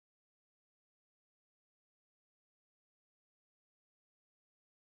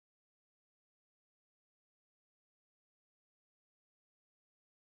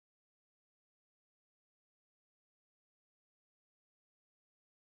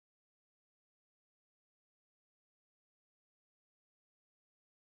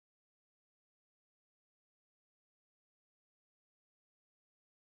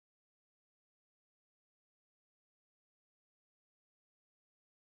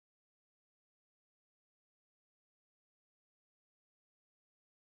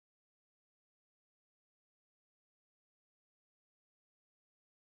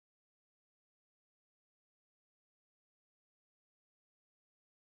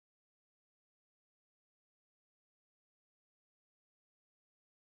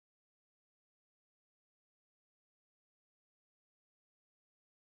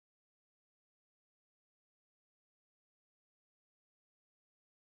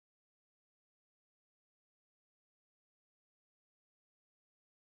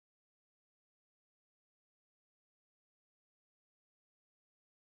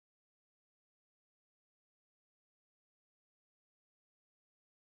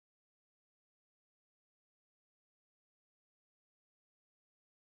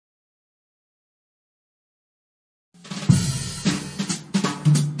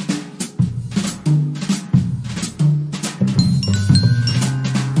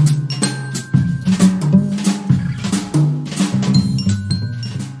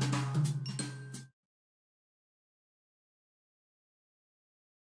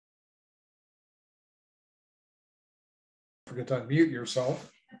forget to unmute yourself.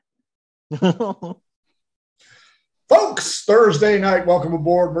 Folks, Thursday night, welcome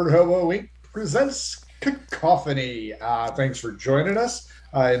aboard. Murder Hobo Inc. presents Cacophony. Thanks for joining us.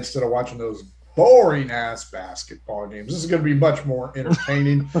 Instead of watching those boring-ass basketball games, this is going to be much more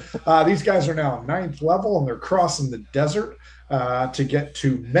entertaining. These guys are now 9th level, and they're crossing the desert to get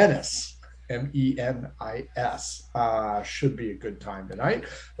to Menis. Menis. Should be a good time tonight.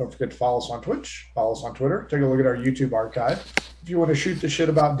 Don't forget to follow us on Twitch, follow us on Twitter, take a look at our YouTube archive. If you want to shoot the shit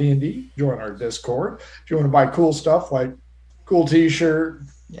about D&D, join our Discord. If you want to buy cool stuff like cool t-shirt,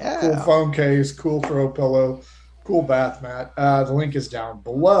 cool phone case, cool throw pillow, cool bath mat, the link is down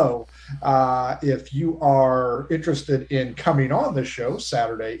below. If you are interested in coming on the show,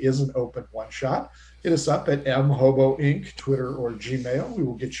 Saturday is an open one-shot. Hit us up at mhobo inc, Twitter or Gmail. We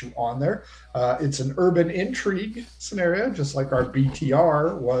will get you on there. It's an urban intrigue scenario, just like our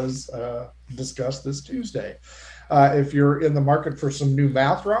BTR was discussed this Tuesday. If you're in the market for some new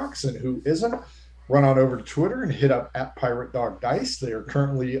math rocks, and who isn't, run on over to Twitter and hit up at Pirate Dog Dice. They are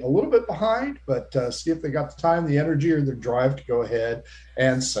currently a little bit behind, but see if they got the time, the energy, or the drive to go ahead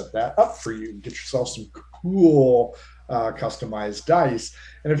and set that up for you. Get yourself some cool customized dice.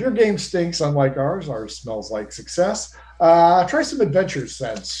 And if your game stinks, unlike ours smells like success, try some Adventure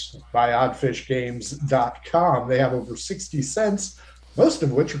Sense by oddfishgames.com. They have over 60 cents, most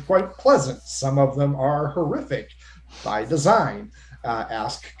of which are quite pleasant. Some of them are horrific by design.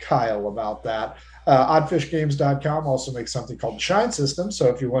 Ask Kyle about that. Oddfishgames.com also makes something called the Shine System. So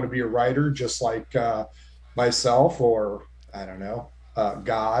if you want to be a writer just like myself, or I don't know,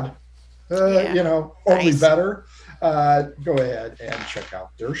 God, only better, go ahead and check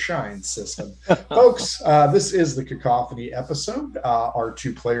out their Shine System. Folks, this is the Cacophony episode. Our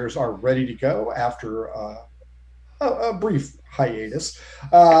two players are ready to go after a brief hiatus.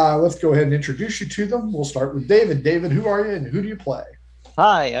 Let's go ahead and introduce you to them. We'll start with David. David, who are you and who do you play?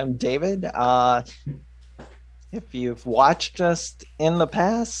 Hi, I'm David. If you've watched us in the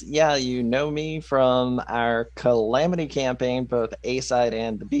past, you know me from our Calamity campaign, both A side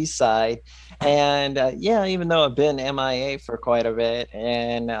and the B side. And even though I've been MIA for quite a bit,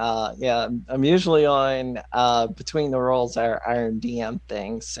 and I'm usually on Between the Rolls, our Iron DM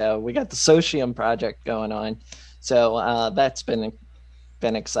thing. So we got the Socium project going on. So that's been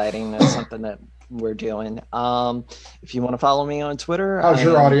exciting. That's something that we're doing. If you want to follow me on Twitter, how's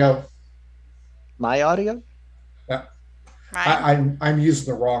your audio? My audio? Yeah, I'm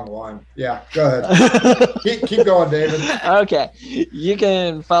using the wrong one. Yeah, go ahead. keep going, David. Okay, you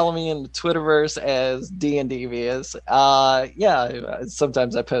can follow me in the Twitterverse as D&Devious.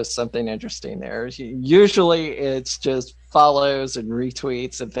 Sometimes I post something interesting there. Usually it's just follows and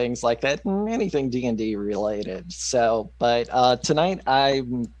retweets and things like that, anything D&D related. So, but tonight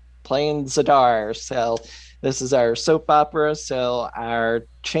I'm playing Zadar. So this is our soap opera. So our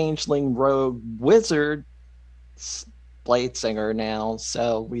changeling rogue wizard blade singer now.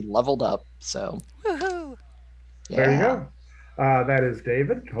 So we leveled up. So woohoo! There you go. That is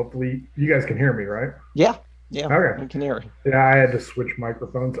David. Hopefully you guys can hear me, right? Yeah. Okay. I can hear you. Yeah, I had to switch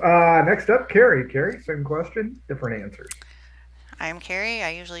microphones. Next up, Carrie. Carrie, same question, different answers. I'm Carrie. I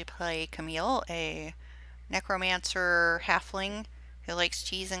usually play Camille, a necromancer halfling who likes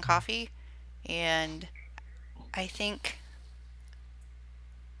cheese and coffee. And I think,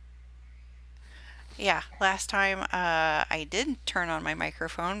 last time I did turn on my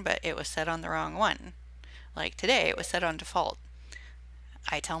microphone, but it was set on the wrong one. Like today, it was set on default.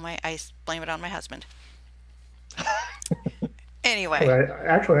 I blame it on my husband. Anyway.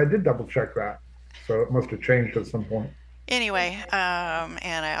 Well, I did double check that, so it must have changed at some point. Anyway,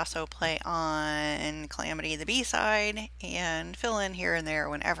 and I also play on Calamity the B side and fill in here and there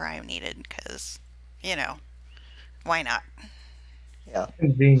whenever I'm needed because, why not? Yeah.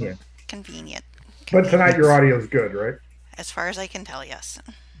 Convenient. But tonight your audio is good, right? As far as I can tell, yes.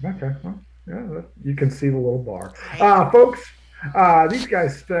 Okay. Well, yeah, you can see the little bar. Folks, these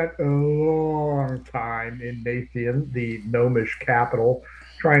guys spent a long time in Nathian, the gnomish capital,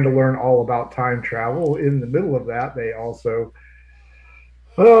 trying to learn all about time travel. In the middle of that, they also,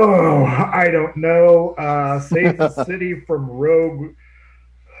 I don't know, saved the city from rogue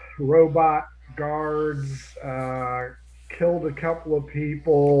robot guards, killed a couple of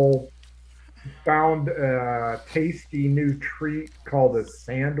people, found a tasty new treat called a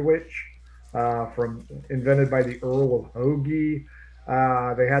sandwich, invented by the Earl of Hoagie.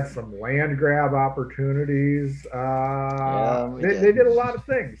 They had some land grab opportunities. They did a lot of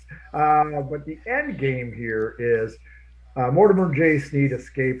things. But the end game here is Mortimer J. Sneed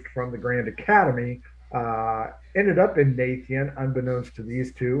escaped from the Grand Academy, ended up in Nathian, unbeknownst to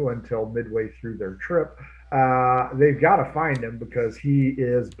these two until midway through their trip. They've got to find him because he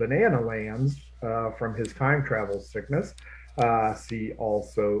is Banana Lands from his time travel sickness. See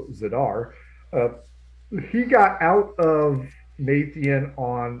also Zadar. Uh, he got out of Nathian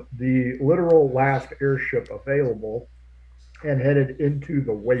on the literal last airship available and headed into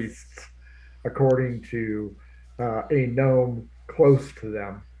the wastes, according to a gnome close to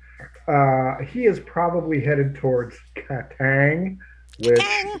them. He is probably headed towards Katang, which,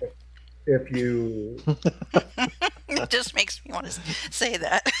 Dang! if you It just makes me want to say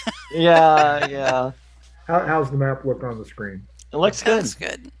that. Yeah. how's the map look on the screen? It looks good. That's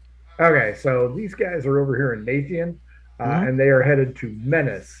good. Okay, so these guys are over here in Nathian, and they are headed to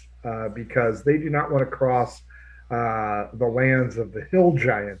Menis because they do not want to cross the lands of the hill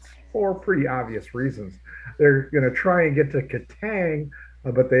giants for pretty obvious reasons. They're going to try and get to Katang,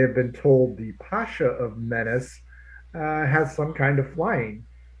 but they have been told the Pasha of Menis has some kind of flying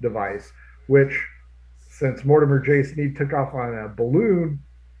device, which, since Mortimer J. Sneed took off on a balloon,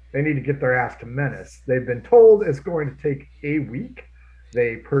 they need to get their ass to Menis. They've been told it's going to take a week.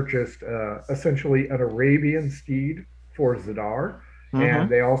 They purchased essentially an Arabian steed for Zadar, and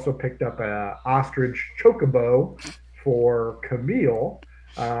they also picked up an ostrich chocobo for Camille.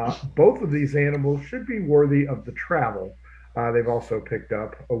 Both of these animals should be worthy of the travel. They've also picked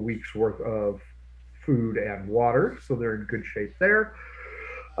up a week's worth of food and water, so they're in good shape there.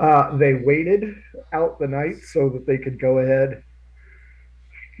 They waited out the night so that they could go ahead.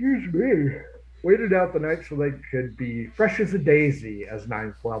 Excuse me. Waited out the night so they could be fresh as a daisy as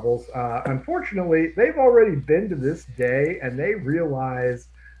ninth levels. Unfortunately, they've already been to this day and they realize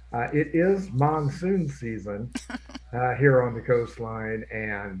it is monsoon season here on the coastline,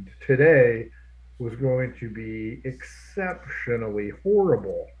 and today was going to be exceptionally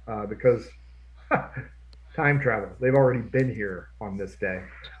horrible because time travel. They've already been here on this day.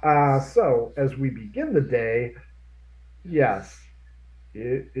 So as we begin the day, yes,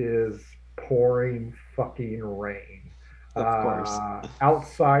 it is pouring fucking rain. Of course.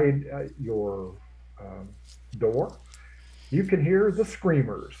 Outside your door, you can hear the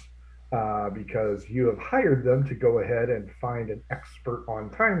screamers because you have hired them to go ahead and find an expert on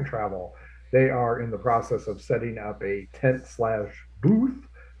time travel. They are in the process of setting up a tent slash booth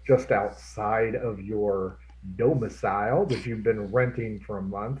just outside of your domicile that you've been renting for a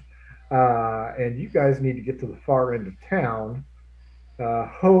month. And you guys need to get to the far end of town,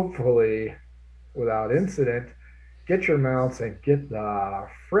 hopefully without incident. Get your mounts and get the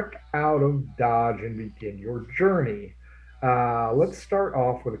frick out of Dodge and begin your journey. Let's start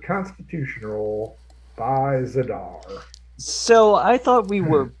off with a constitution roll by Zadar. So I thought we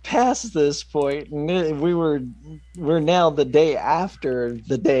were past this point, and we're now the day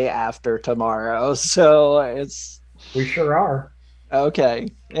after tomorrow. So we sure are. Okay,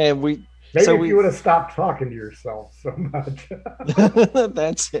 and maybe if you would have stopped talking to yourself so much.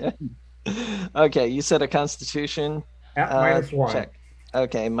 That's it. Okay, you said a constitution at -1. check.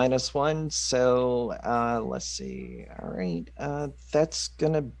 Okay, -1. So let's see. All right, that's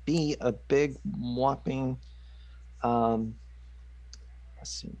gonna be a big whopping.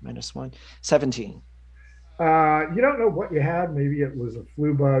 Let's see, -1, 17. You don't know what you had. Maybe it was a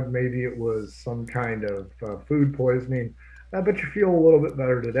flu bug. Maybe it was some kind of food poisoning. But you feel a little bit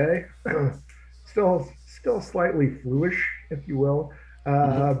better today. still slightly fluish, if you will.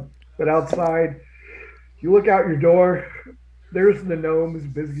 But outside, you look out your door. There's the gnomes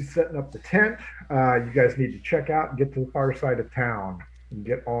busy setting up the tent. You guys need to check out and get to the far side of town and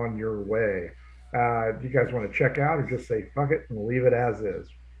get on your way. Do you guys want to check out or just say fuck it and leave it as is?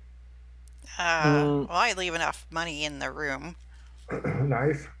 Well, I leave enough money in the room.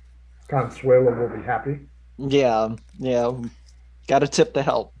 Nice. Consuelo will be happy. Yeah. Got to tip the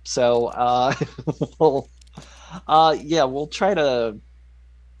help. So, we'll try to.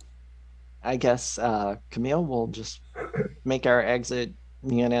 I guess Camille will just make our exit,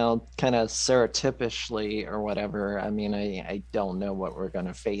 kind of surreptitiously or whatever. I mean, I don't know what we're going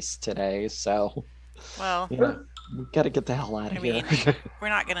to face today, so well, we got to get the hell out of here. We're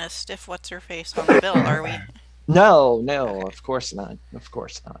not going to stiff what's her face on the bill, are we? No, of course not.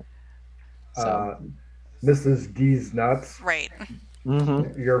 So, Mrs. D's nuts, right?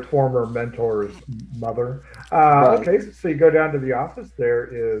 Your former mentor's mother. Right. Okay, so you go down to the office. There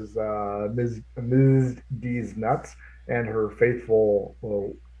is Ms. D's nuts and her faithful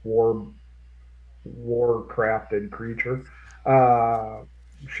war-crafted creature.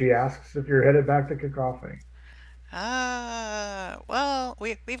 She asks if you're headed back to Cacophony. Well,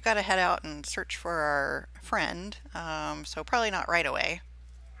 we've got to head out and search for our friend. So probably not right away.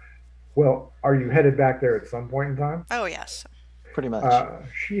 Well, are you headed back there at some point in time? Oh yes. Pretty much.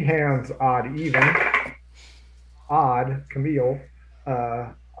 She hands odd even Odd Camille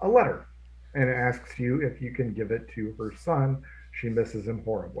a letter and asks you if you can give it to her son. She misses him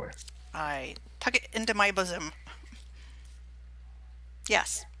horribly. I tuck it into my bosom.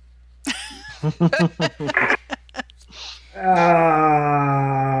 Yes.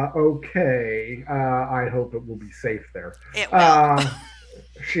 Okay. I hope it will be safe there. It will.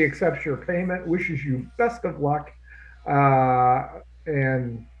 She accepts your payment, wishes you best of luck,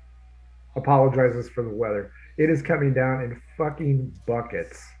 and apologizes for the weather. It is coming down in fucking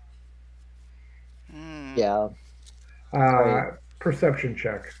buckets. Yeah. Perception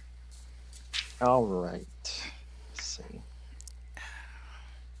check. All right. Let's see.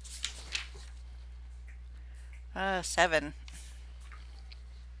 7.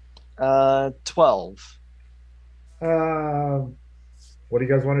 12. What do you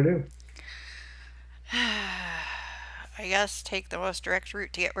guys want to do? I guess take the most direct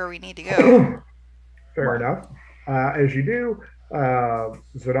route to get where we need to go. Fair enough. As you do,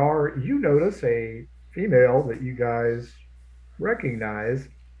 Zadar, you notice a female that you guys recognize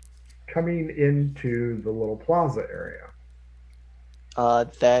coming into the little plaza area.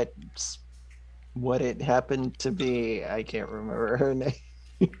 That's what it happened to be. I can't remember her name.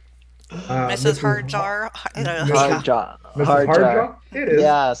 Mrs. Hardjar. Hardjaw. Mrs. Hardjaw? It is.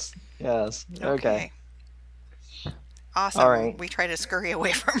 Yes. Okay. Awesome. All right. We try to scurry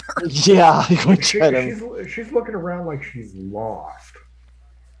away from her. Yeah, we try to. She's looking around like she's lost.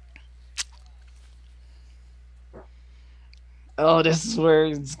 Oh, this is where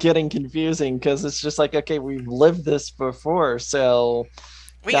it's getting confusing because it's just like, okay, we've lived this before, so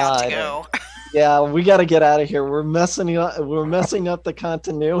we got to go. Yeah, we got to get out of here. We're messing up the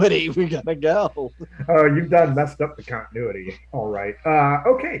continuity. We got to go. Oh, you've done messed up the continuity. All right.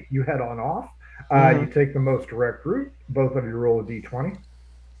 Okay, you head on off. You take the most direct route. Both of you roll a d20.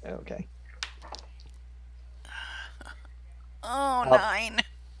 Okay. Oh, 9.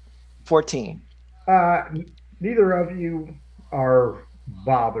 14. Neither of you are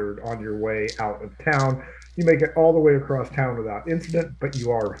bothered on your way out of town. You make it all the way across town without incident, but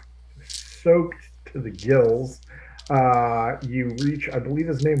you are soaked to the gills. You reach, I believe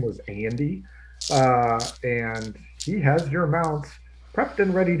his name was Andy, and he has your mounts prepped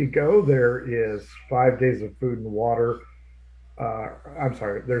and ready to go. There is 5 days of food and water. I'm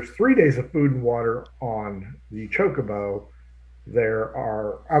sorry, there's 3 days of food and water on the Chocobo. There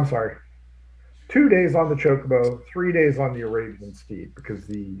are, 2 days on the Chocobo, 3 days on the Arabian steed, because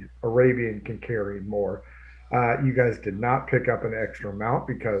the Arabian can carry more. You guys did not pick up an extra mount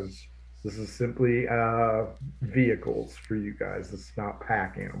because this is simply vehicles for you guys. It's not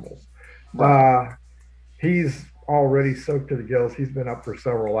pack animals. Right. He's already soaked to the gills. He's been up for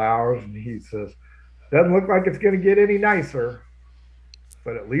several hours, and he says, doesn't look like it's going to get any nicer,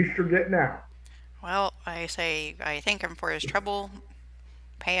 but at least you're getting out. Well, I say I thank him for his trouble.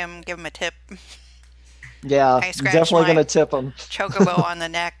 Pay him, give him a tip. Yeah, definitely going to tip him. Chocobo on the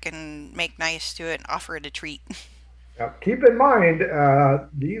neck and make nice to it and offer it a treat. Now, keep in mind,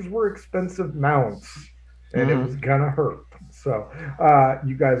 these were expensive mounts, and it was going to hurt. So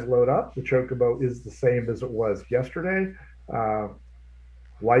you guys load up. The Chocobo is the same as it was yesterday.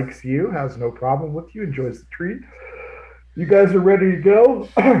 Likes you, has no problem with you, enjoys the treat. You guys are ready to go.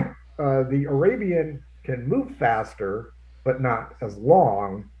 The Arabian can move faster, but not as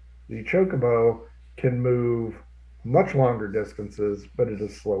long. The Chocobo can move much longer distances, but at a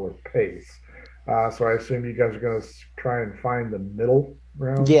slower pace. So I assume you guys are going to try and find the middle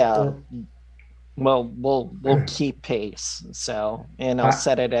ground. Yeah. Well, we'll keep pace. So, and I'll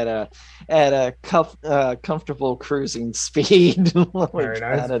set it at a comfortable cruising speed. Very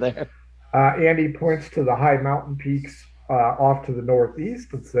nice. Out of there. Andy points to the high mountain peaks off to the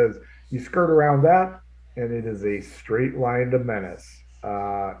northeast and says, "You skirt around that, and it is a straight line to Menis.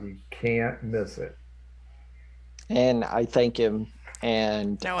 You can't miss it." And I thank him.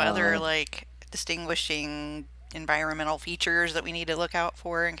 And no other distinguishing environmental features that we need to look out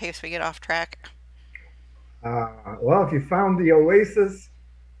for in case we get off track. Well, if you found the oasis,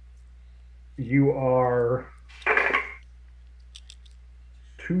 you are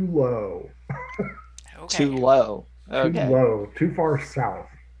too low. Okay. Too low. Okay. Too low. Too far south.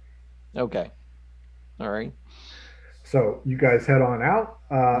 Okay. All right. So you guys head on out.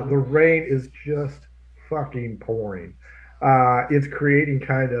 The rain is just fucking pouring. It's creating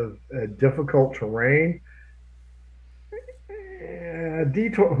kind of a difficult terrain.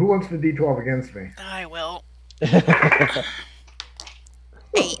 D12. Who wants the D12 against me? I will. 8.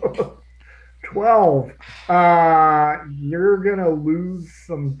 12. You're gonna lose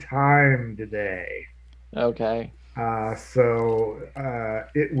some time today. Okay. So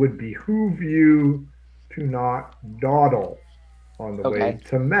it would behoove you to not dawdle on the way Okay.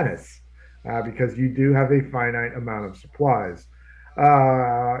 to Menis, because you do have a finite amount of supplies.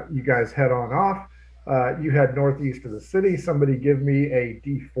 You guys head on off. You head northeast of the city. Somebody give me a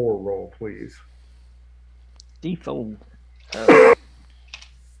D4 roll, please. Default.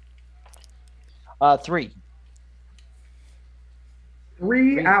 3.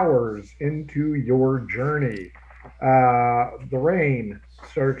 3 hours into your journey, the rain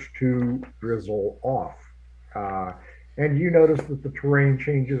starts to drizzle off. And you notice that the terrain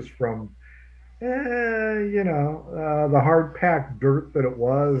changes from, the hard packed dirt that it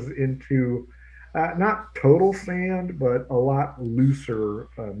was into not total sand, but a lot looser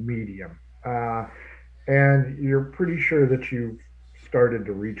medium. And you're pretty sure that you've started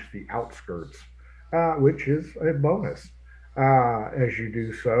to reach the outskirts, which is a bonus. As you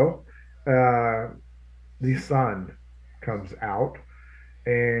do so, the sun comes out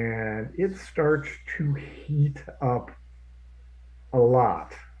and it starts to heat up a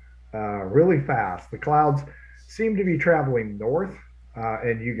lot, really fast. The clouds seem to be traveling north,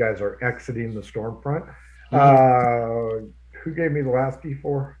 and you guys are exiting the storm front. Who gave me the last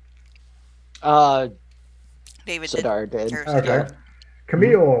D4? Uh, David Sidar did. Or Okay. Sidar.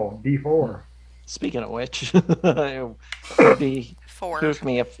 Camille, D4. Speaking of which, it would be 4. proof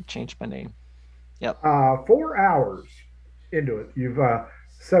me if I changed my name. Yep. 4 hours into it. You've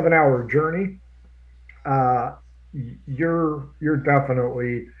 7 hour journey. Uh, you're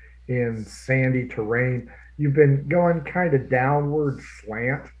definitely in sandy terrain. You've been going kind of downward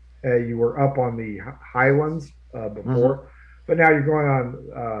slant. You were up on the highlands before, but now you're going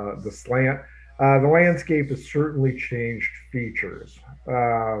on the slant. The landscape has certainly changed features.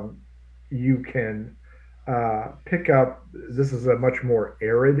 You can pick up, this is a much more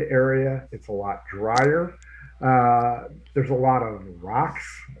arid area. It's a lot drier. There's a lot of rocks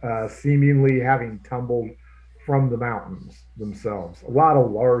seemingly having tumbled from the mountains themselves. A lot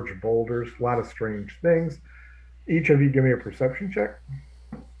of large boulders, a lot of strange things. Each of you give me a perception check.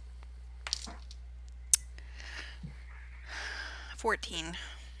 14.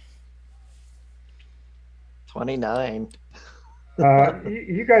 29.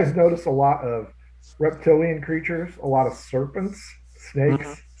 You guys notice a lot of reptilian creatures, a lot of serpents,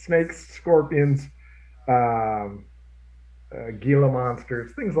 snakes, scorpions, Gila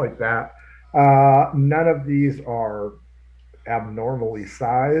monsters, things like that. None of these are abnormally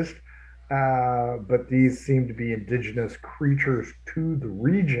sized, but these seem to be indigenous creatures to the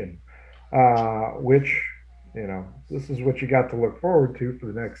region, which, this is what you got to look forward to for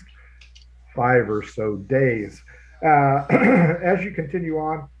the next 5 or so days. As you continue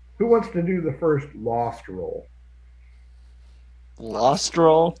on, who wants to do the first lost roll? Lost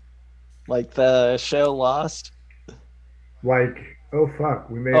roll? Like the show Lost? Like, oh fuck,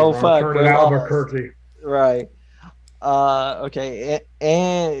 we made Oh, a wrong fuck, turn we're in lost. Albuquerque. Right. Okay.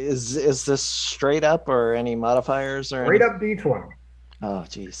 And is this straight up or any modifiers or Straight anything? up D20. Oh,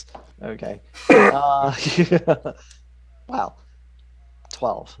 jeez. Okay. Wow.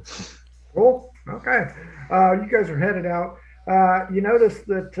 12. Cool. Okay. You guys are headed out. You notice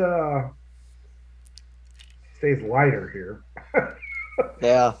that stays lighter here.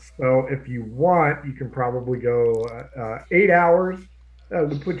 Yeah. So if you want, you can probably go 8 hours. That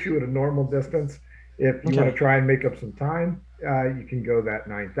would put you at a normal distance. If you want to try and make up some time, you can go that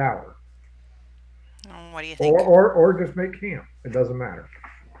 9th hour. What do you think? Or just make camp. It doesn't matter.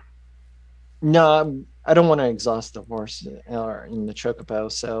 No, I don't want to exhaust the horse or in the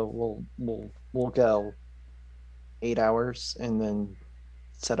chocobo, so we'll go 8 hours and then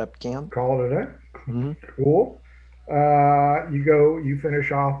set up camp. Call it a day. Mm-hmm. Cool. You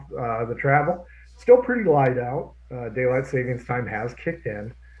finish off the travel. Still pretty light out. Daylight savings time has kicked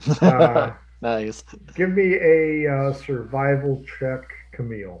in. Nice. Give me a survival check,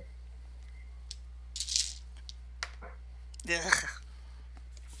 Camille. Ugh.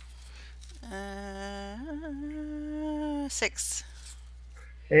 6.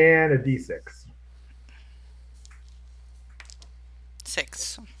 And a D6.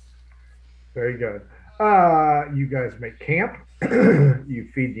 6. Very good. You guys make camp. You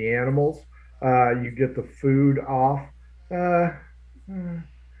feed the animals. You get the food off.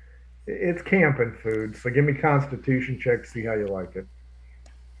 It's camping food, so give me constitution check, see how you like it.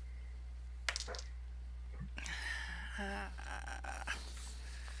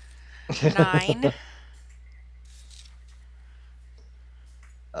 9.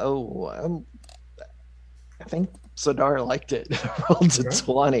 Oh, I think Sidar liked it. Rolled a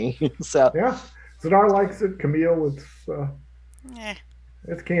 20. So Yeah, Zadar likes it. Camille, Eh.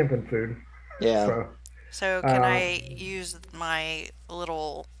 it's camping food. yeah. So can I use my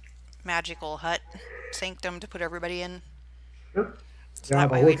little magical hut sanctum to put everybody in. Sure. So Yeah, that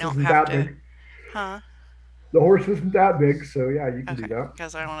the way we horse don't isn't have that to. big. Huh? The horse isn't that big, so yeah, you can do Okay. that.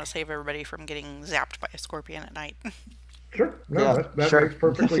 Because I want to save everybody from getting zapped by a scorpion at night. Sure. No, Yeah, that makes sure.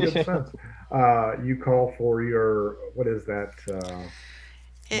 perfectly good sense. You call for your, what is that?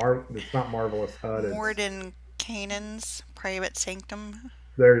 It It's not Marvelous Hut. It's Morden Canaan's private sanctum.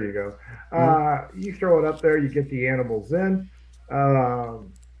 there you go. Mhm. You throw it up there, you get the animals in.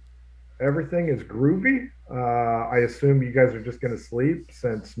 Um, Everything is groovy. I assume you guys are just going to sleep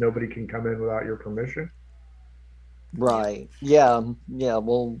since nobody can come in without your permission. Yep. Right. Yeah. Yeah.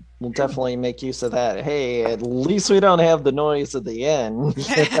 We'll Sure. definitely make use of that. Hey, at least we don't have the noise of the end.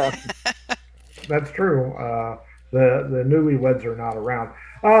 That's true. The newlyweds are not around.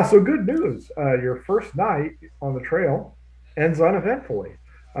 So good news. Your first night on the trail ends uneventfully.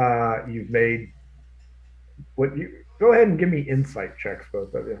 You've made what you go ahead and give me insight checks,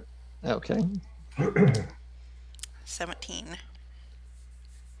 both of you. Okay. 17.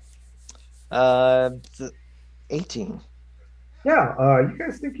 Uh, 18. Yeah, you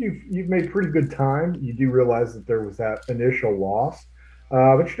guys think you've made pretty good time. You do realize that there was that initial loss,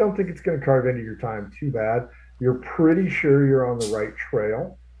 but you don't think it's going to carve into your time too bad. You're pretty sure you're on the right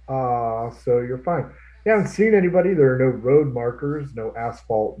trail, so you're fine. You haven't seen anybody. There are no road markers, no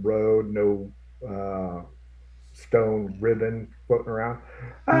asphalt road, no uh, stone ribbon floating around.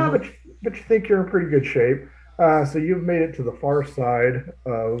 Uh, Hmm. but you, but you think you're in pretty good shape. So you've made it to the far side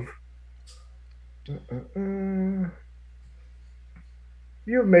of.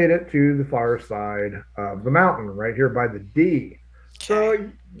 You've made it to the far side of the mountain, right here by the D. So Okay.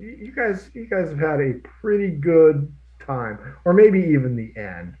 you guys have had a pretty good time, or maybe even the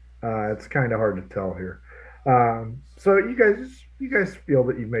end. It's kind of hard to tell here. So you guys feel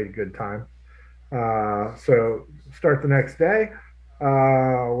that you've made a good time. So start the next day.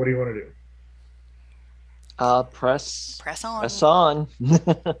 What do you want to do? Press Press press on.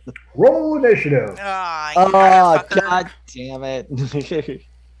 on. Roll initiative. Ah, you Oh, motherfucker. god damn it.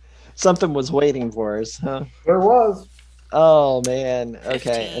 Something was waiting for us, huh? There was. Oh man.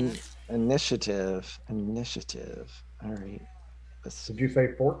 Okay. 15. Initiative. All right. Let's Did you say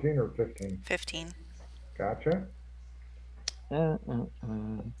 14 or 15? 15. Gotcha. uh, uh,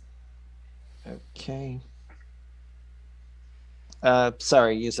 uh. Okay.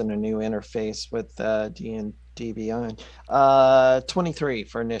 Sorry, using a new interface with D&D Beyond. 23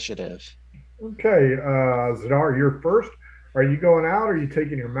 for initiative. Okay, Zadar, you're first. Are you going out? Or are you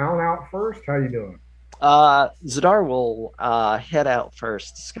taking your mount out first? How you doing? Zadar will head out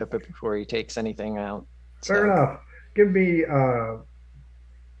first to scope it before he takes anything out. Fair So, enough. Give me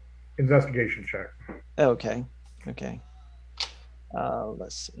investigation check. okay. Okay.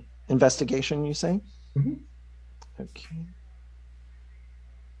 Let's see. Investigation, you say? Mhm. Okay.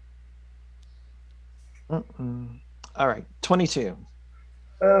 All right. 22.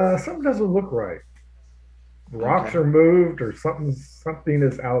 Something doesn't look right. Rocks Okay. are moved, or something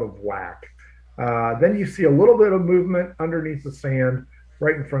is out of whack. Then you see a little bit of movement underneath the sand,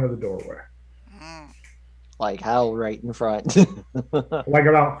 right in front of the doorway, Mm. Like how right in front. like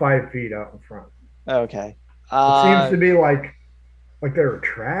about 5 feet out in front. Okay. It seems Uh, to be like there are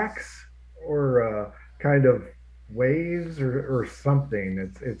tracks or kind of waves or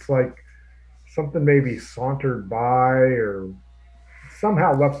something. It's like something maybe sauntered by or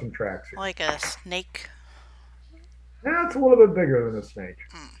somehow left some tracks here. Like a snake. Yeah, it's a little bit bigger than a snake,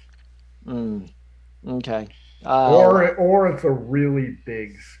 Mm. mm, okay. or it's a really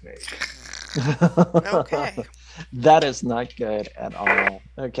big snake. Okay. That is not good at all.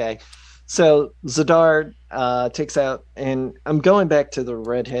 Okay. So Zadar takes out, and I'm going back to the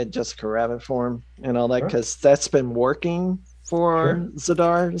redhead Jessica Rabbit form and all that Huh? because that's been working for Sure.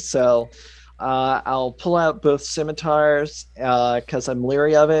 Zadar. So I'll pull out both scimitars because I'm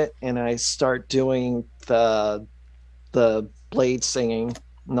leery of it, and I start doing the blade singing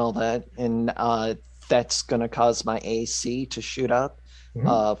and all that, and that's going to cause my AC to shoot up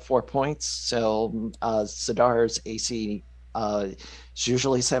Mhm. 4 points. So Sidar's AC is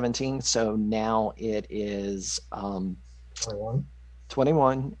usually 17, so now it is 21.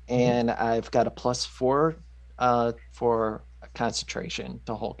 21, Mhm. and I've got a +4 for concentration,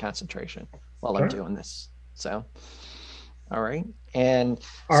 to hold concentration while I'm Okay. doing this. So, all right, and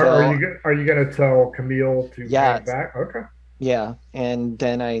Are so you gonna tell Camille to yeah, hang back? Okay. yeah, and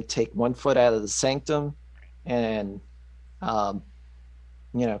then I take 1 foot out of the sanctum, and um,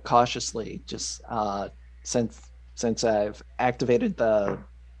 cautiously, just since since I've activated the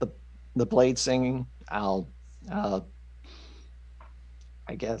the blade singing, I'll uh,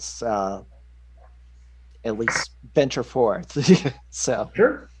 I guess at least venture forth. So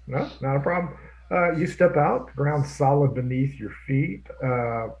Sure. No, not a problem. You step out, the ground's solid beneath your feet.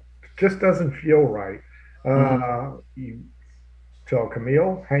 Just doesn't feel right. Hmm. You tell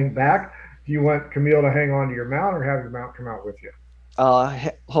Camille, hang back. Do you want Camille to hang on to your mount or have your mount come out with you?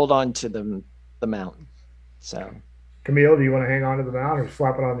 Hold on to the mountain. So. Camille, do you want to hang on to the mount or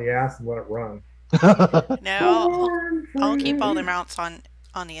slap it on the ass and let it run? No, Born I'll keep all the free. mounts on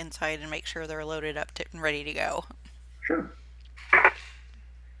the inside and make sure they're loaded up and ready to go. Sure.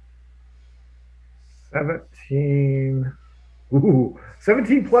 17. Ooh,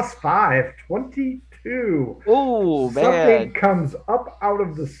 17 plus 5, 22. Oh Something man. comes up out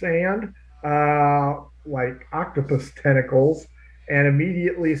of the sand, like octopus tentacles, and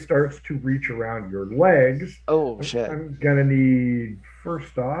immediately starts to reach around your legs. Oh I'm, shit. I'm gonna need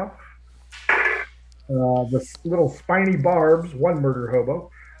first off the little spiny barbs, one murder hobo,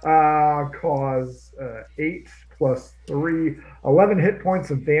 cause 8 plus 3, 11 hit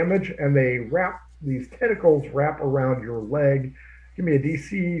points of damage, and these tentacles wrap around your leg. Give me a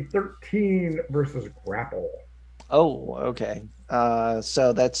DC 13 versus grapple. Oh, okay.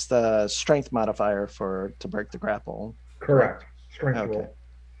 So that's the strength modifier for to break the grapple, Correct. correct? Strength Okay. roll.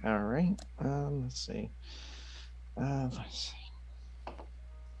 All right. Let's see. Let's see.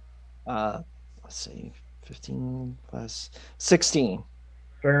 Let's see. 15 plus 16.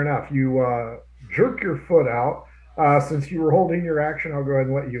 Fair enough. You jerk your foot out. Since you were holding your action, I'll go ahead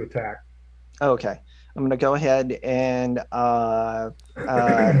and let you attack. Okay. I'm gonna go ahead and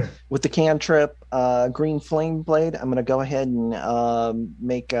with the cantrip green flame blade, I'm gonna go ahead and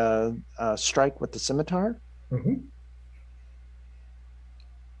make a strike with the scimitar. Mhm.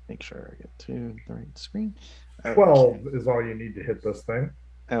 Make sure I get to the right screen. 12 Okay. is all you need to hit this thing.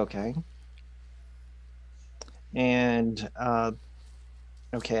 Okay. And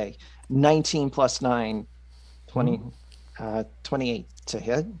okay, 19 plus 9, 20, Mhm. 28 to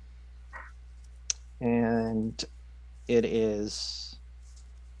hit. And it is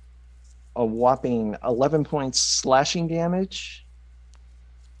a whopping 11 points slashing damage.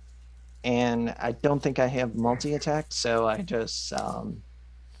 And I don't think I have multi-attack, so I just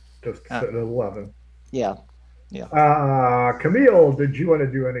Just sit at 11. yeah, yeah. Camille, did you want to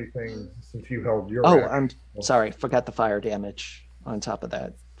do anything since you held your Oh, action? I'm sorry, forgot the fire damage on top of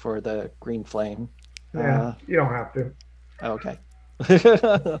that for the green flame. Yeah, you don't have to. Okay.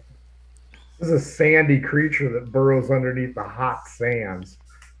 This is a sandy creature that burrows underneath the hot sands.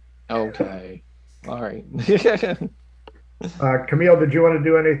 Okay. All right. Camille, did you want to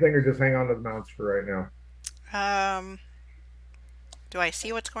do anything or just hang on to the mounts for right now? Um, do I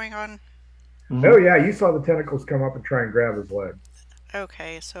see what's going on? Oh, Mhm. yeah, you saw the tentacles come up and try and grab his leg.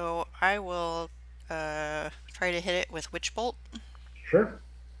 Okay, so I will try to hit it with Witch Bolt. Sure.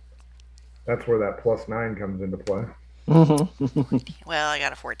 That's where that plus 9 comes into play. Mhm. Well, I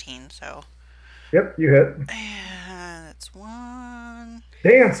got a 14, so. Yep, you hit. And that's one.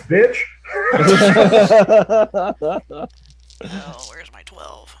 Dance, bitch. Oh, where's my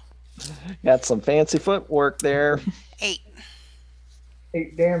 12? Got some fancy footwork there. 8.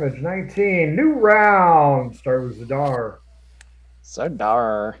 8 damage, 19. New round. Start with Zadar.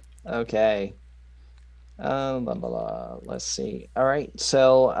 Sardar. Okay. Blah, blah, blah. Let's see. All right.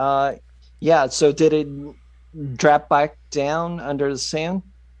 So, yeah. So, did it drop back down under the sand?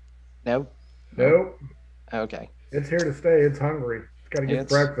 No. No. Nope. Okay. It's here to stay. It's hungry. It's got to get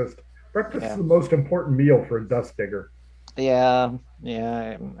It's breakfast. Breakfast is yeah, the most important meal for a dust digger. yeah,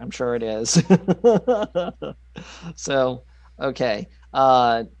 yeah. I'm sure it is. So, okay.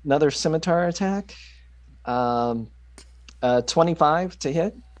 Another scimitar attack. Um, 25 to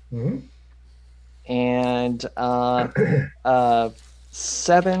hit, Mhm. and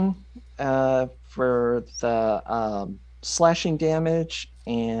 7 for the slashing damage.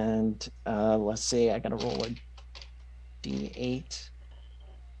 And let's see, I gotta roll a d8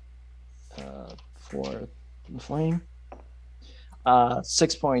 for the flame.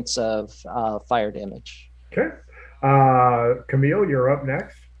 6 points of fire damage. Okay. Camille, you're up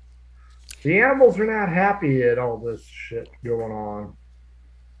next. The animals are not happy at all this shit going on.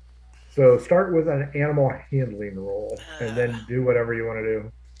 So start with an animal handling roll and then do whatever you want to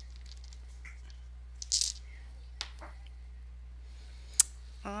do.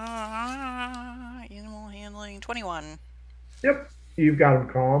 Animal handling 21. Yep. You've got them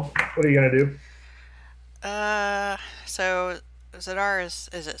calm. What are you going to do? So Zadar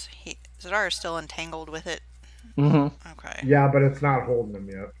Zadar is still entangled with it. Mm-hmm. Okay. Yeah, but it's not holding them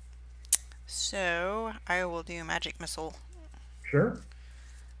yet. So I will do magic missile Sure.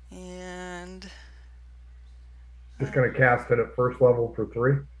 and Just going to cast it at first level for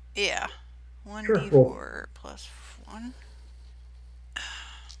 3. yeah, Sure. Well, 1d4 plus 1.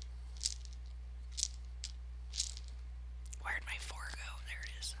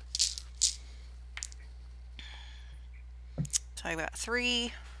 So I've got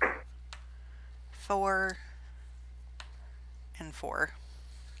 3, 4, and 4.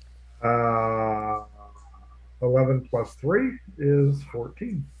 11 plus 3 is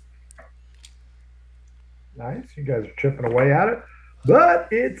 14. Nice. You guys are chipping away at it. But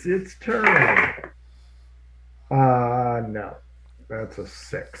it's its turn. No. That's a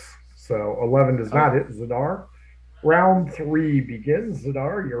 6. So 11 does not hit Zadar. Round 3 begins.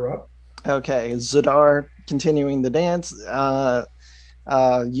 Zadar, you're up. Okay, Zadar continuing the dance,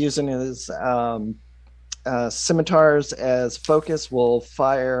 using his scimitars as focus, will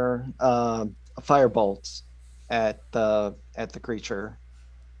fire bolts at the creature.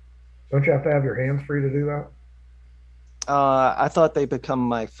 Don't you have to have your hands free to do that? I thought they become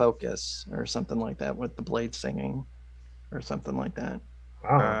my focus or something like that with the blade singing or something like that.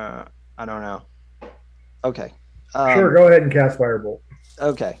 Wow. I don't know. Okay. Sure, go ahead and cast Firebolt.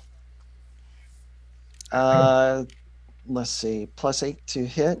 Okay. Let's see. +8 to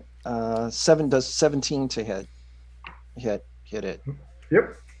hit. 7 does 17 to hit. Hit it.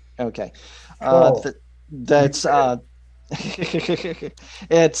 Yep. Okay. Oh. That's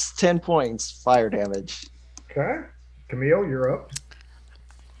it's 10 points fire damage. Okay. Camille, you're up.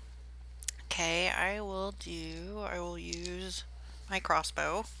 Okay, I will use my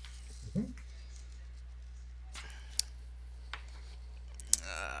crossbow. Mm-hmm.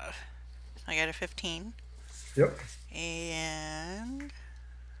 I got a 15. Yep. And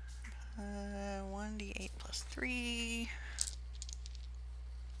 1d8 plus 3.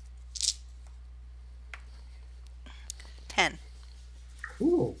 10.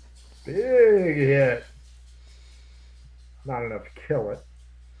 Ooh, big hit. Not enough to kill it.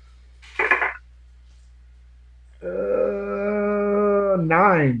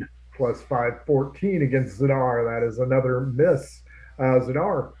 9 plus 5, 14 against Zadar. That is another miss.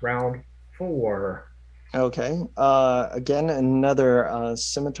 Zadar, round 4. Okay. Again, another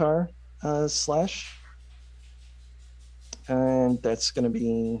scimitar slash. And that's going to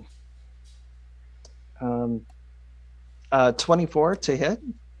be 24 to hit.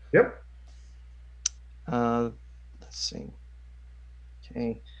 Yep. Let's see.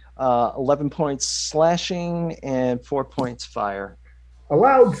 Okay. 11 points slashing and 4 points fire. A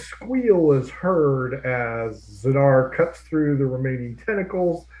loud squeal is heard as Zadar cuts through the remaining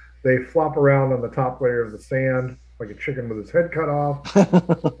tentacles. They flop around on the top layer of the sand like a chicken with his head cut off,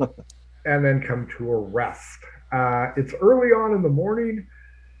 and then come to a rest. It's early on in the morning.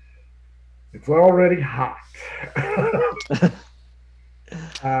 It's already hot.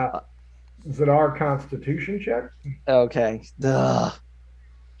 Zadar Constitution check. Okay. Ugh.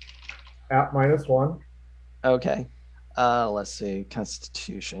 At -1. Okay. Let's see.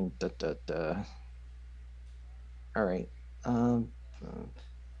 Constitution. All right.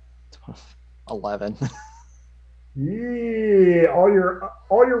 11. Yeah. All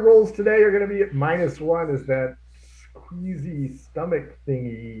your rolls today are going to be at -1 as that squeezy stomach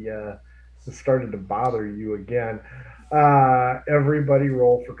thingy has started to bother you again. Everybody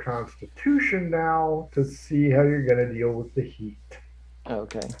roll for Constitution now to see how you're going to deal with the heat.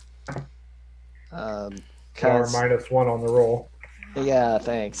 Okay. Or -1 on the roll. Yeah,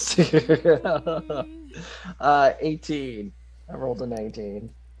 thanks. 18. I rolled a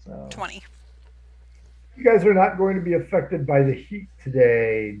 19. So. 20. You guys are not going to be affected by the heat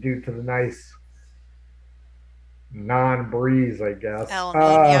today due to the nice non-breeze, I guess. El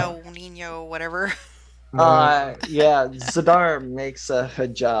Nino, whatever. Yeah, Zadar makes a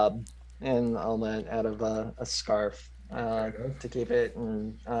hijab and all that out of a scarf to keep it,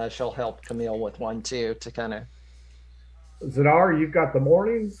 and she'll help Camille with one too to kind of. Zadar, you've got the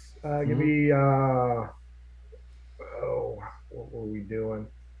mornings. Give me. What were we doing?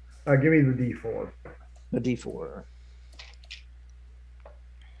 Give me the D4. The D4.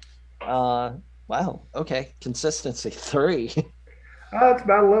 Wow. Okay. Consistency 3. It's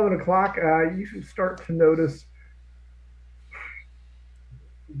about 11 o'clock. You should start to notice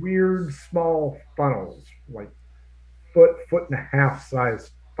weird small funnels, like foot and a half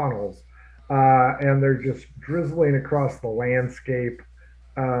size funnels. And they're just drizzling across the landscape.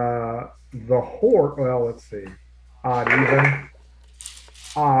 Let's see. Odd, even.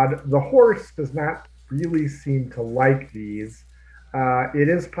 Odd. The horse does not really seem to like these. It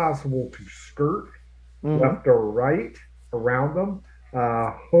is possible to skirt left or right around them,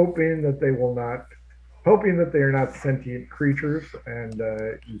 hoping that they are not sentient creatures, and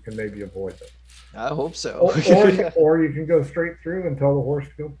you can maybe avoid them. I hope so. or you can go straight through and tell the horse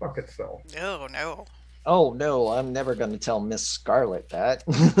to go fuck itself. No. Oh no, I'm never going to tell Miss Scarlet that.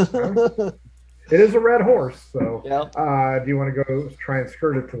 It is a red horse, so yeah. Do you want to go try and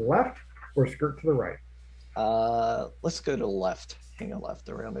skirt it to the left or skirt to the right? Let's go to the left. Hang a left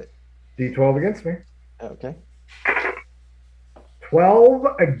around it. D12 against me. Okay. 12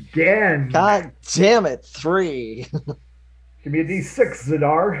 again. God damn it. 3. Give me a D6,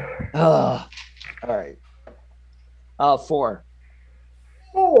 Zadar. All right. 4.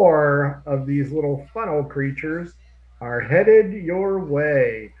 4 of these little funnel creatures are headed your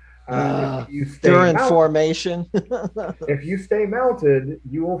way. If you stay they're in formation. If you stay mounted,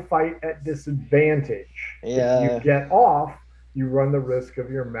 you will fight at disadvantage. Yeah. If you get off, you run the risk of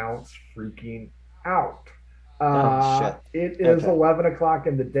your mounts freaking out. Shit. It is Okay. 11 o'clock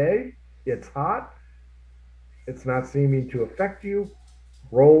in the day. It's hot. It's not seeming to affect you.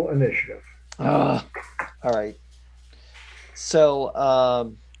 Roll initiative. All right. So,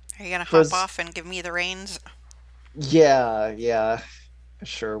 Are you gonna hop off and give me the reins? Yeah,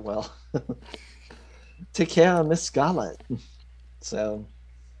 sure will. Take care of Miss Scarlet. So,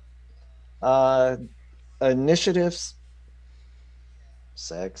 initiatives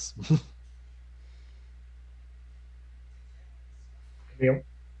 6. Neil?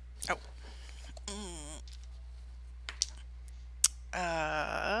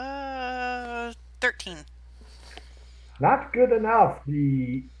 13. Not good enough.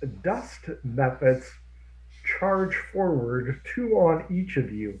 The dust methods charge forward 2 on each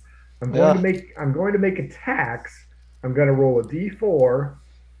of you. I'm going to make attacks. I'm going to roll a D4.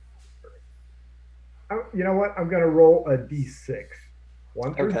 You know what? I'm going to roll a D6.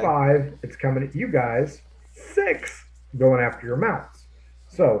 1 through 5. It's coming at you guys. 6 going after your mounts.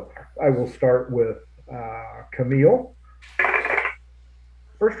 So I will start with Camille.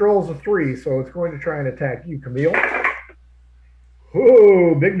 First roll is a 3, so it's going to try and attack you, Camille.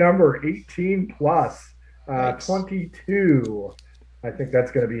 Oh, big number, 18 plus, Nice. 22. I think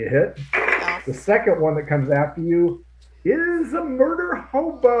that's going to be a hit. The second one that comes after you is a murder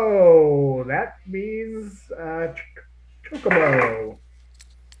hobo. That means chocobo.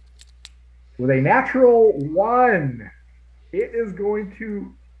 With a natural 1, it is going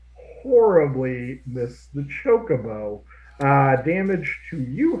to horribly miss the chocobo. Damage to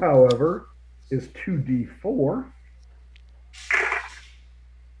you, however, is 2d4.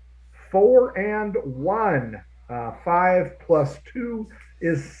 4 and 1. 5 plus 2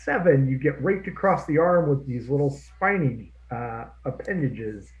 is 7. You get raked across the arm with these little spiny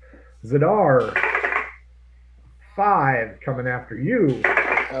appendages. Zadar, 5 coming after you.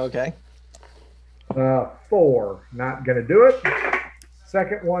 Okay. 4, not going to do it.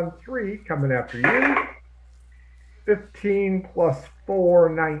 Second one, 3 coming after you. 15 plus 4,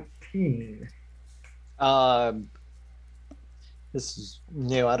 19. This is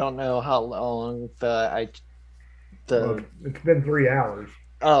new. I don't know how long It's been 3 hours.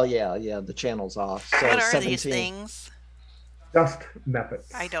 Oh yeah, the channel's off. So What are 17. these things? Dust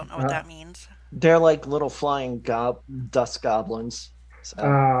methods. I don't know what that means. They're like little flying dust goblins.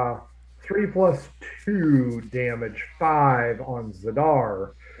 So. 3 plus 2 damage, 5 on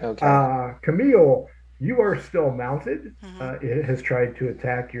Zadar. Okay. Camille, you are still mounted. Mm-hmm. It has tried to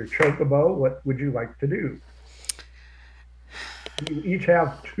attack your chocobo. What would you like to do? You each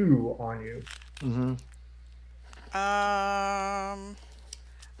have 2 on you. Mm-hmm.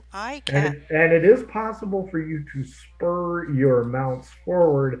 I can't. And it is possible for you to spur your mounts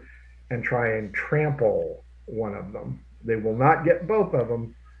forward and try and trample one of them. They will not get both of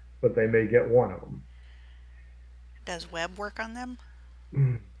them, but they may get one of them. Does web work on them?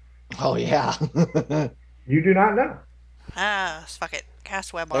 Oh yeah. You do not know. Fuck it.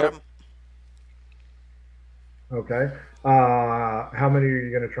 Cast web on them. Okay. How many are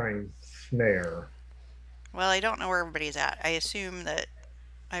you going to try and snare? Well, I don't know where everybody's at. I assume that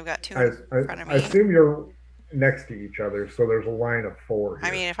I've got 2 in front of me. I assume you're next to each other, so there's a line of 4 here.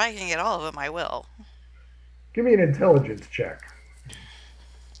 I mean, if I can get all of them, I will. Give me an intelligence check.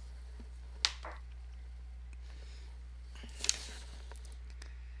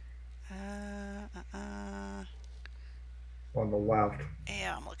 On the left.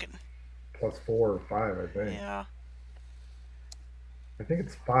 Yeah, I'm looking. Plus 4 or 5, I think. Yeah. I think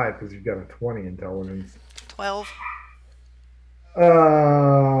it's 5 because you've got a 20 intelligence. 12.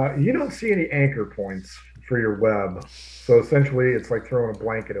 You don't see any anchor points for your web. So essentially, it's like throwing a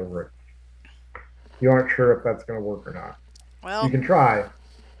blanket over it. You aren't sure if that's going to work or not. Well, you can try.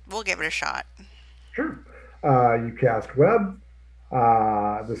 We'll give it a shot. Sure. You cast web.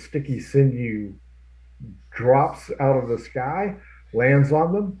 The sticky sinew drops out of the sky, lands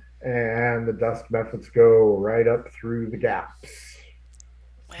on them, and the dust methods go right up through the gaps.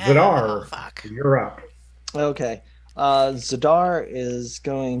 Well, Zadar, you're up. Okay. Zadar is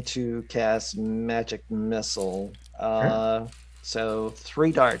going to cast Magic Missile. So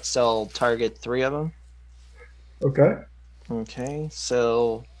 3 darts. So I'll target 3 of them. Okay. Okay,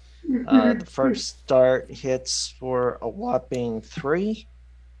 so the first dart hits for a whopping 3.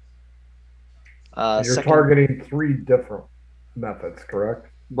 And you're Second, targeting 3 different methods, correct?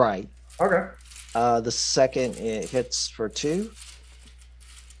 right. Okay. The second, it hits for 2.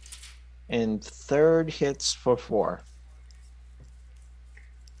 And third hits for 4.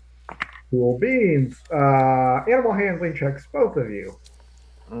 Cool beans. Animal handling checks, both of you.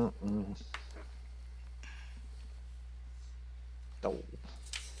 Mm-mm. Oh.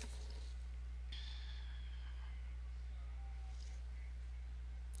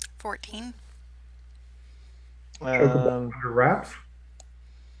 14. Chocobo under wraps.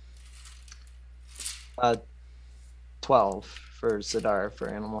 12 for Zadar for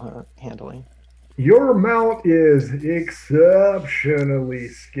animal handling. Your mount is exceptionally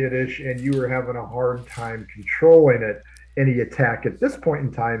skittish, and you are having a hard time controlling it. Any attack at this point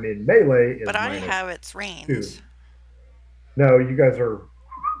in time in melee is But I minus have its 2. reins. No, you guys are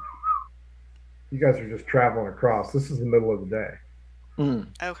just traveling across. This is the middle of the day. Mm.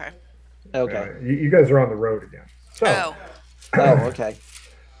 Okay. Okay. You guys are on the road again. So, okay.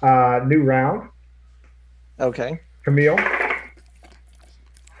 New round. Okay. Camille.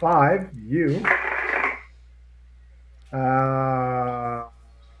 5. You.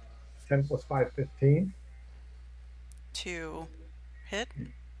 10 plus 5, 15. To hit?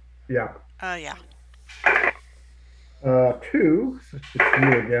 Yeah. Yeah. 2. So it's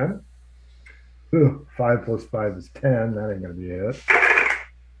you again. Ugh, 5 plus 5 is 10. That ain't going to be it.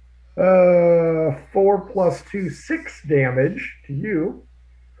 4 plus 2, 6 damage to you.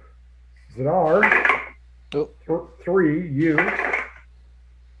 Zadar. Oh. 3, you.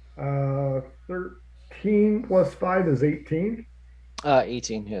 13 plus 5 is 18.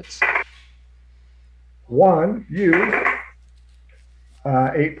 18 hits. 1, you.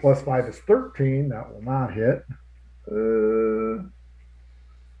 8 plus 5 is 13. That will not hit. Ooh,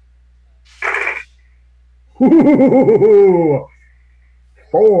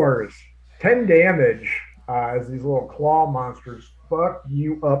 4s. 10 damage as these little claw monsters fuck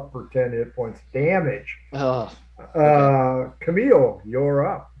you up for 10 hit points damage. Oh, okay. Camille, you're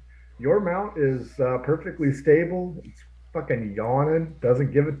up. Your mount is perfectly stable. It's fucking yawning.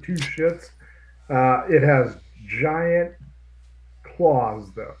 Doesn't give it 2 shits. It has giant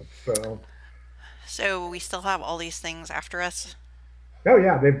claws, though. So we still have all these things after us? Oh,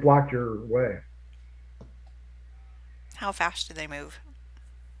 yeah, they've blocked your way. How fast do they move?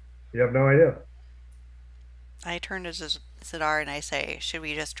 You have no idea. I turn to Zadar and I say, should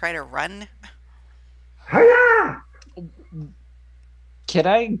we just try to run? Hiya! Can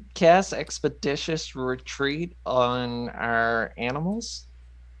I cast Expeditious Retreat on our animals?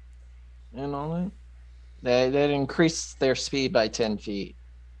 And all that? That increased their speed by 10 feet.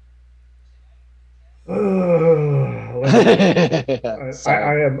 I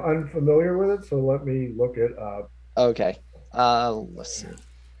am unfamiliar with it, so let me look it up. Okay. Let's see.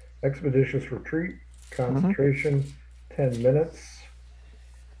 Expeditious Retreat, concentration, 10 minutes.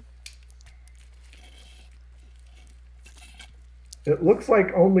 It looks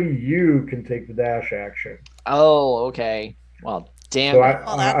like only you can take the dash action. Oh, okay. Well, damn So it.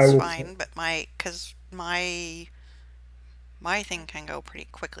 Well, that's fine, but because my thing can go pretty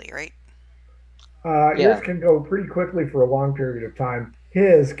quickly, right? Yours can go pretty quickly for a long period of time.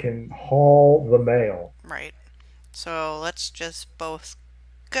 His can haul the mail. Right. So let's just both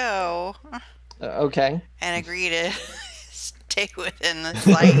go. Okay. And agree to stay within the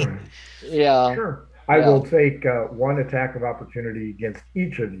sight. Yeah. Sure. I will take 1 attack of opportunity against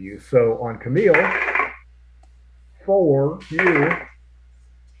each of you. So on Camille, 4, you.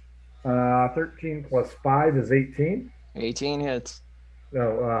 13 plus 5 is 18. 18 hits.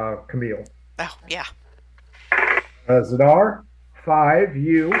 No, Camille. Oh, yeah. Zadar, 5,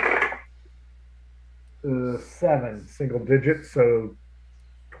 you. 7, single digits, so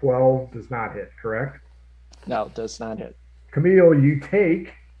 12 does not hit, correct? No, it does not hit. Camille, you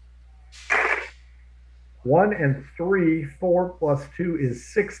take 1 and 3, 4 plus 2 is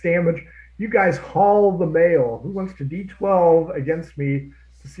 6 damage. You guys haul the mail. Who wants to D12 against me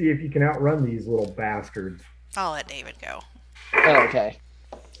to see if you can outrun these little bastards? I'll let David go. Oh, okay.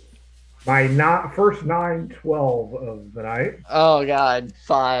 My first 9, 12 of the night. Oh, God.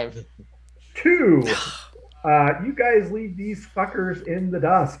 5. 2. You guys leave these fuckers in the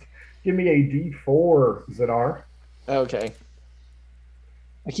dust. Give me a D4, Zadar. Okay.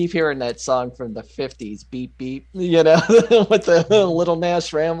 I keep hearing that song from the 50s, Beep Beep, with the Little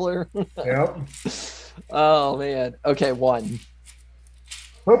Nash Rambler. Yep. Oh, man. Okay, 1.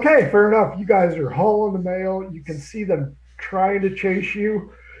 Okay, fair enough. You guys are hauling the mail. You can see them trying to chase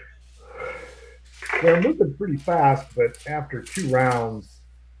you. They're moving pretty fast, but after 2 rounds,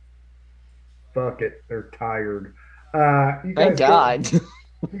 fuck it, they're tired. You Thank guys go. God.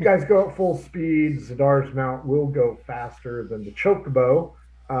 You guys go at full speed. Zadar's mount will go faster than the Chocobo.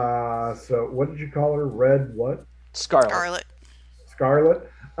 So what did you call her? Red what? Scarlet. Scarlet.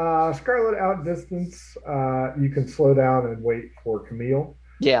 Scarlet. Scarlet outdistance. You can slow down and wait for Camille.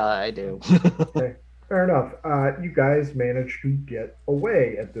 Yeah, I do. Okay, fair enough. You guys managed to get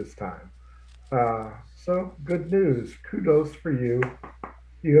away at this time. So good news. Kudos for you.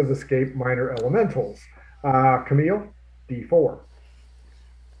 You have escaped minor elementals. Camille, D4.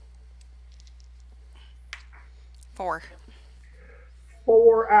 4.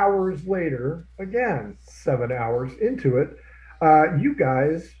 4 hours later, again, 7 hours into it, you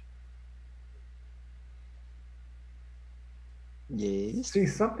guys Yes. see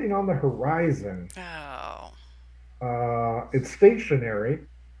something on the horizon. Oh. It's stationary.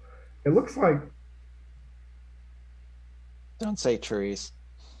 It looks like Don't say trees.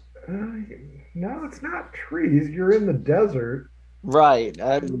 no, it's not trees. You're in the desert. Right.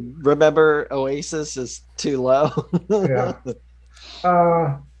 Remember, Oasis is too low. Yeah.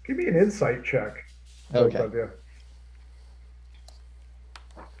 Give me an insight check. Both Okay. of you.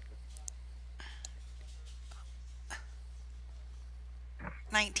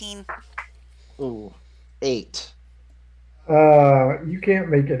 19. Ooh, 8. You can't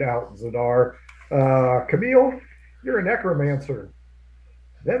make it out, Zadar. Camille, you're a necromancer.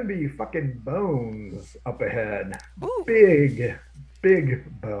 Them be fucking bones up ahead. Ooh. Big,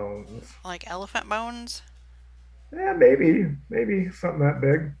 big bones. Like elephant bones? Yeah, maybe something that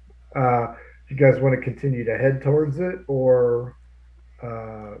big. You guys want to continue to head towards it or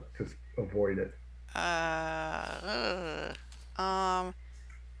just avoid it?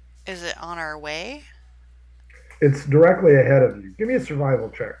 Is it on our way? It's directly ahead of you. Give me a survival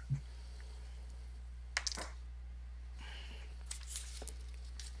check.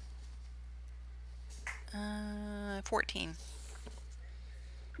 14.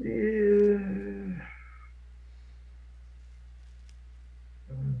 Yeah.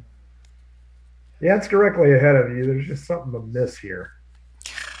 Yeah, it's directly ahead of you. There's just something amiss here.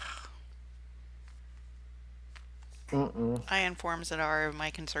 I inform Zadar of my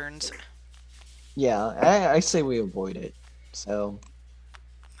concerns. Yeah, I say we avoid it. So,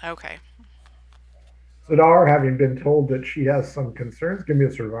 Okay. Zadar, having been told that she has some concerns, give me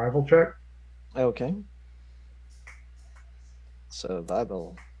a survival check. okay.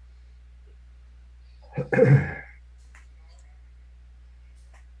 Survival.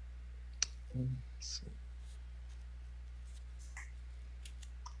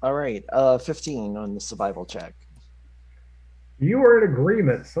 All right, 15 on the survival check. You are in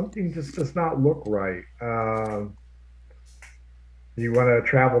agreement. Something just does not look right. You want to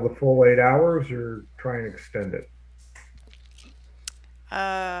travel the full 8 hours or try and extend it?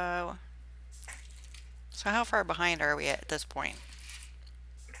 So how far behind are we at this point,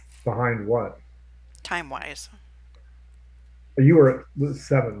 Behind what? time-wise? You were at the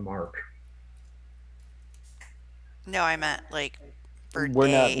 7 mark. No, I meant like for We're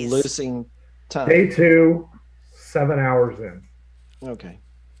not days. losing time. Day 2, 7 hours in. Okay.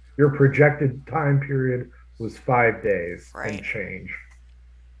 Your projected time period was 5 days Right. and change.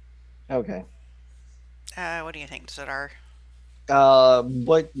 Okay. What do you think, Zadar?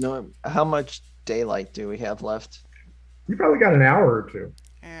 What? No. How much daylight do we have left? You probably got an hour or two.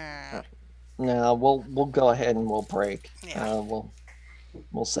 No, we'll go ahead and we'll break. Yeah.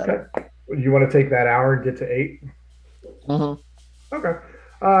 We'll set Okay. it. You want to take that hour and get to 8? Mm-hmm.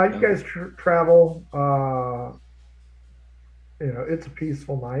 Okay. You guys travel. It's a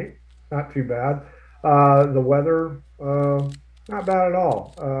peaceful night. Not too bad. The weather, not bad at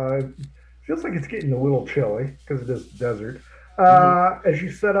all. It feels like it's getting a little chilly because it is desert. As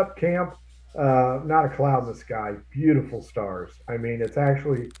you set up camp, not a cloud in the sky. Beautiful stars. I mean, it's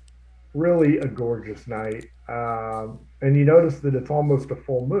actually really a gorgeous night. And you notice that it's almost a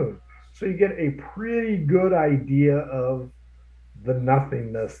full moon. So you get a pretty good idea of the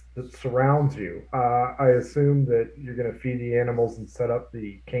nothingness that surrounds you. I assume that you're going to feed the animals and set up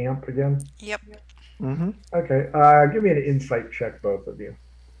the camp again. Yep. Mm-hmm. Okay. Give me an insight check, both of you.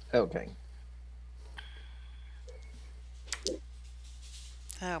 Okay.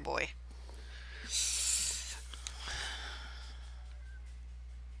 Oh boy.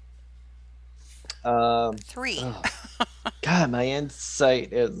 3. Oh, God, my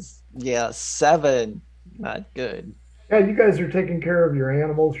insight is 7. Not good. Yeah, you guys are taking care of your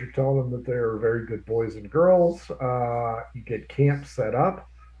animals. You're telling them that they're very good boys and girls. You get camp set up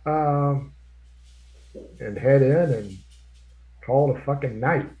and head in and call it a fucking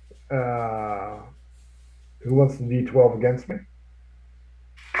night. Who wants the D12 against me?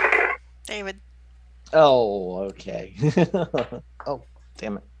 David. Oh, okay. Oh,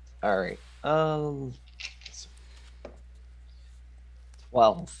 damn it. All right.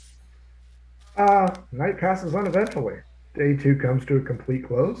 12. Night passes uneventfully. Day 2 comes to a complete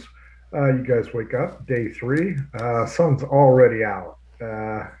close. You guys wake up. Day 3, sun's already out.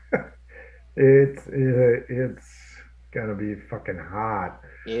 It's gonna be fucking hot.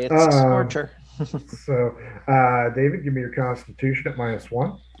 It's a scorcher. So, David, give me your Constitution at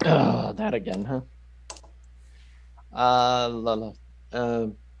 -1. Oh, that again, huh? La,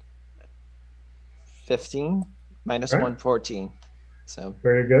 15 minus Okay. 1, 14. So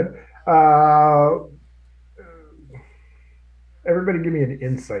Very good. Everybody, give me an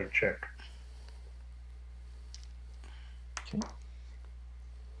insight check. okay.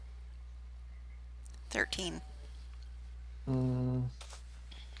 13.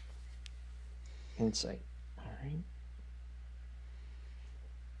 Insight. All right.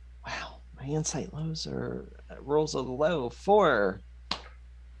 Wow, my insight rolls are low. 4.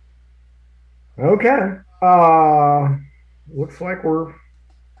 Okay. Looks like we're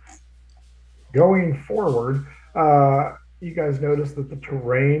going forward. You guys notice that the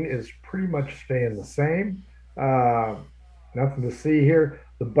terrain is pretty much staying the same. Nothing to see here.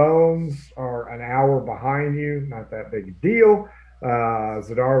 The bones are an hour behind you. Not that big a deal.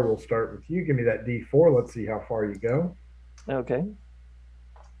 Zadar, we'll start with you. Give me that D4. Let's see how far you go. Okay.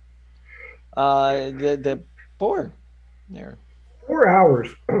 The 4 there. 4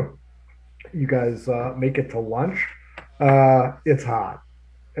 hours. You guys make it to lunch. It's hot.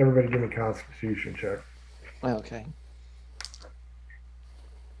 Everybody give me a Constitution check. Okay.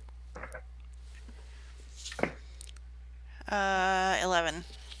 Uh, 11.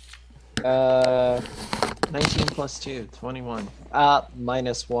 19 plus 2, 21.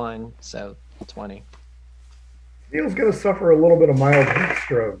 Minus 1, so 20. Neil's going to suffer a little bit of mild heat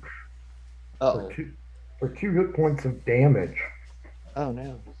stroke Oh. for 2 hit points of damage. Oh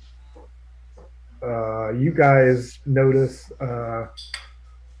no. You guys notice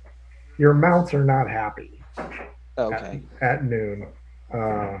your mounts are not happy. Okay. At noon.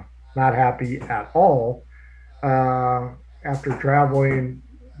 Not happy at all. After traveling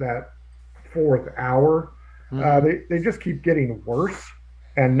that 4th hour, they just keep getting worse.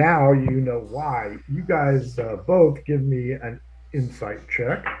 And now you know why. You guys both give me an insight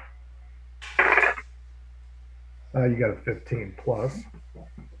check. You got a 15 plus.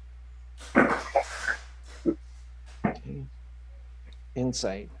 Okay.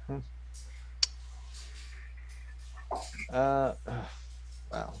 Insight. Wow.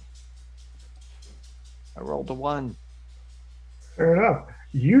 I rolled a 1. Fair enough.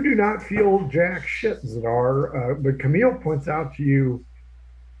 You do not feel jack shit, Zadar, but Camille points out to you,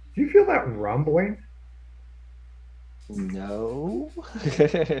 do you feel that rumbling? No.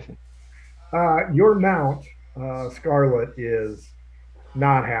 Your mount, Scarlet, is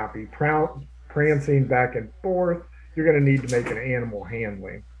not happy, prancing back and forth. You're going to need to make an animal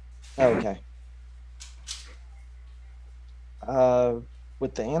handling. Okay.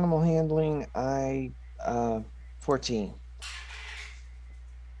 With the animal handling, I 14.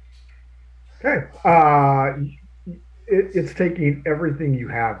 Okay. It's taking everything you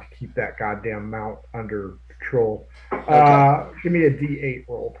have to keep that goddamn mount under control. Okay. Give me a D8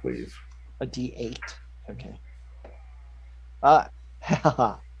 roll, please. A D8. Okay.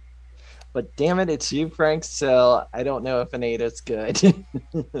 But damn it, it's you, Frank, so I don't know if an 8 is good.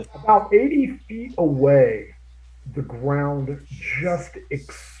 About 80 feet away, the ground just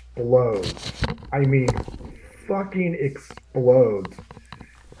explodes. I mean, fucking explodes.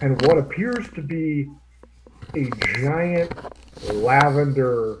 And what appears to be a giant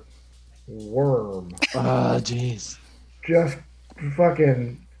lavender worm. Oh, jeez. Just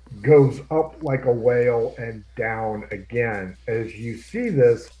fucking goes up like a whale and down again. As you see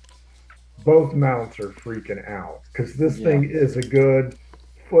this, both mounts are freaking out because this thing is a good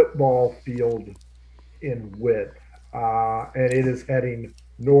football field in width, and it is heading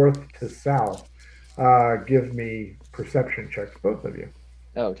north to south. Give me perception checks, both of you.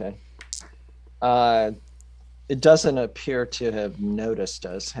 Okay. It doesn't appear to have noticed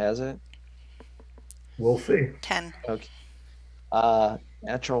us, has it? We'll see. 10. Okay.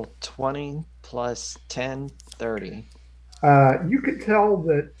 Natural 20 plus 10, 30. You could tell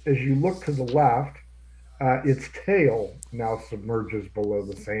that as you look to the left, its tail now submerges below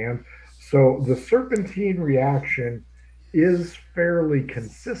the sand. So the serpentine reaction is fairly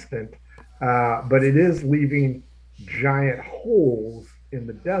consistent, but it is leaving giant holes in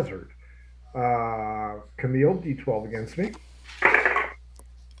the desert. Camille, D12 against me.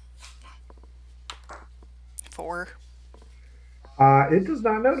 4. It does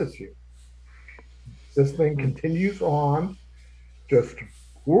not notice you. This thing continues on, just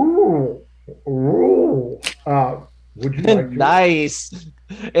would you like to? Nice.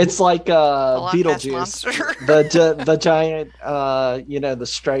 It's like Loch Ness Beetlejuice, monster. the giant, the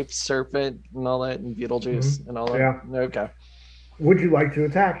striped serpent and all that, and Beetlejuice and all that. Yeah. Okay. Would you like to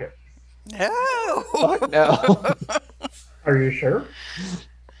attack it? No. Fuck no. Are you sure?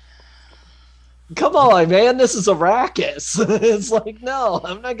 Come on, man. This is Arrakis. It's like, no,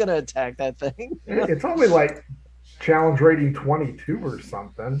 I'm not gonna attack that thing. It's only like challenge rating 22 or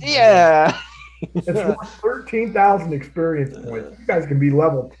something. Yeah. It's worth 13,000 experience points. You guys can be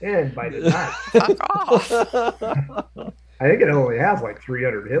level 10 by tonight. Fuck off. I think it only has like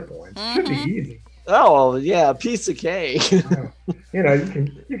 300 hit points. Should be easy. Oh yeah, piece of cake. You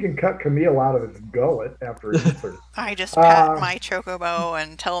can cut Camille out of its gullet after it eats her. I just pat my chocobo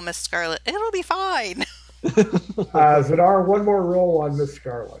and tell Miss Scarlet it'll be fine. Zadar, one more roll on Miss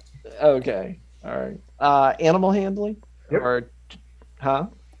Scarlet. Okay. All right. Animal handling? Yep. Or huh?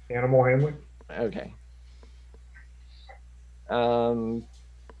 Animal handling. Okay.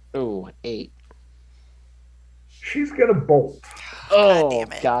 8. She's gonna bolt. Oh,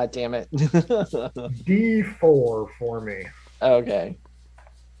 God damn it. D4 for me. Okay.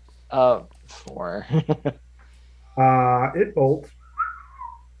 4. It bolts.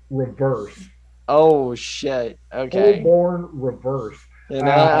 Reverse. Oh shit. Okay. Full-born reverse. And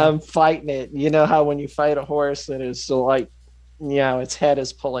I'm fighting it. You know how when you fight a horse and it's so like, its head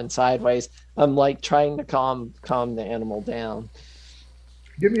is pulling sideways. I'm like trying to calm the animal down.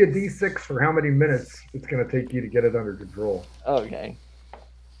 Give me a D6 for how many minutes it's going to take you to get it under control. Okay.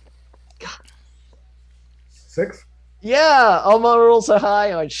 6? Yeah, all my rolls are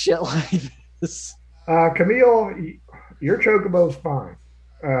high on shit like this. Camille, your chocobo's fine.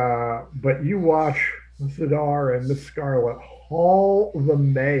 But you watch Zadar and Miss Scarlet haul the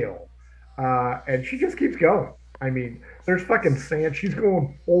mail. And she just keeps going. I mean, there's fucking sand. She's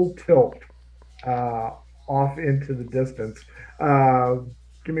going full tilt off into the distance.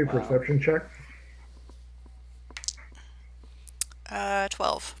 Give me a perception check.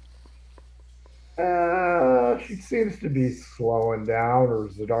 12. She seems to be slowing down, or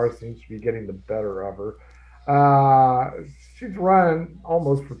Zadar seems to be getting the better of her. She's running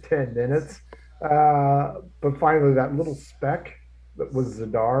almost for 10 minutes. But finally, that little speck that was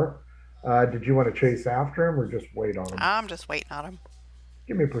Zadar, did you want to chase after him or just wait on him? I'm just waiting on him.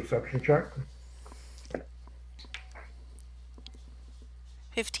 Give me a perception check.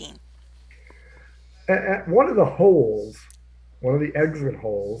 15. At one of the holes, one of the exit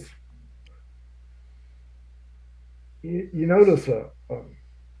holes, you notice a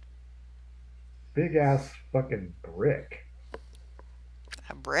big ass fucking brick.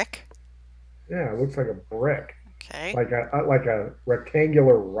 A brick? Yeah, it looks like a brick. Okay. Like a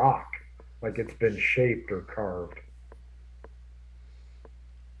rectangular rock, like it's been shaped or carved.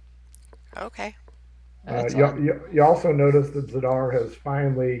 Okay. You also notice that Zadar has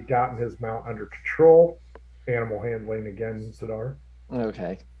finally gotten his mount under control. Animal handling again, Zadar.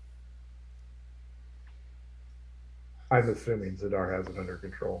 Okay. I'm assuming Zadar has it under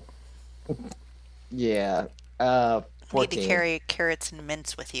control. Yeah. 14. Need to carry carrots and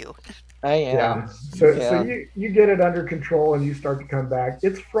mints with you. I am. Yeah. So you get it under control and you start to come back.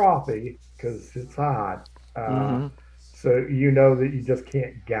 It's frothy because it's hot. So you know that you just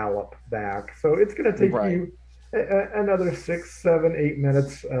can't gallop back. So it's going to take you another 6, 7, 8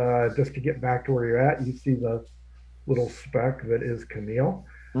 minutes just to get back to where you're at. You see the little speck that is Camille.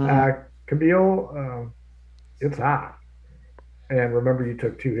 Camille, it's hot. And remember, you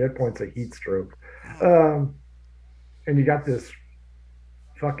took 2 hit points of heat stroke. And you got this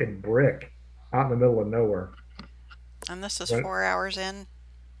fucking brick out in the middle of nowhere. And this is 4 hours in?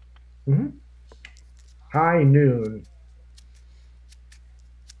 Mm-hmm. High noon.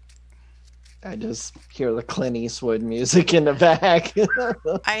 I just hear the Clint Eastwood music in the back.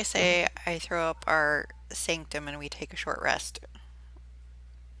 I say I throw up our sanctum and we take a short rest.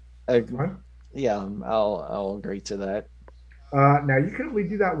 Yeah, I'll agree to that. Now you can only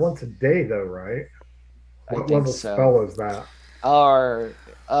do that once a day, though, right? What level spell is that? Our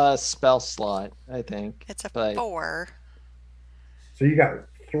spell slot, I think. It's a 4. So you got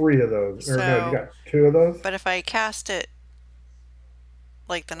 3 of those, or no, you got 2 of those. But if I cast it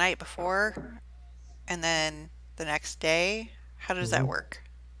like the night before, and then the next day, how does that work?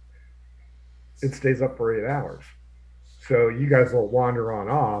 It stays up for 8 hours. So you guys will wander on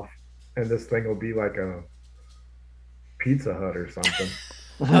off, and this thing will be like a Pizza Hut or something.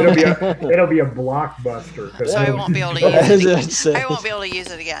 It'll be a blockbuster. So I won't be able to use it. I won't be able to use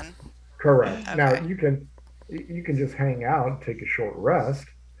it again. Correct. Okay. Now you can you can just hang out, take a short rest.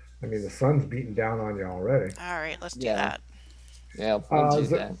 I mean, the sun's beating down on you already. All right, let's do Yeah. that. Yeah, we'll do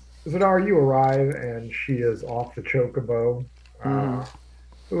Z- that. Zadar, you arrive, and she is off the chocobo. Mhm.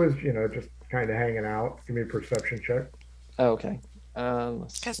 Who is, just kind of hanging out. Give me a perception check. Okay.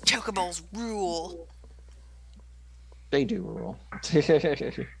 Because chocobos rule. They do rule.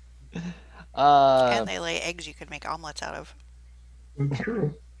 And they lay eggs you can make omelets out of. It's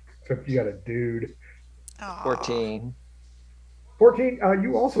true. Except you got a dude. Aw. 14. 14,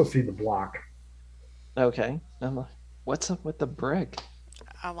 you also see the block. Okay. I'm like, what's up with the brick?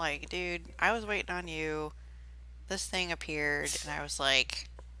 I'm like, dude, I was waiting on you. This thing appeared, and I was like,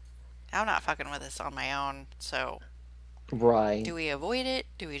 I'm not fucking with this on my own. So, Right. do we avoid it?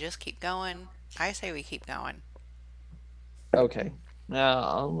 Do we just keep going? I say we keep going. Okay.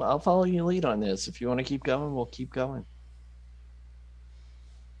 Now I'll follow your lead on this. If you want to keep going, we'll keep going.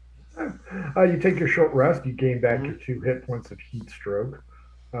 You take your short rest. You gain back your 2 hit points of heat stroke.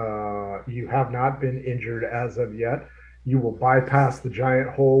 You have not been injured as of yet. You will bypass the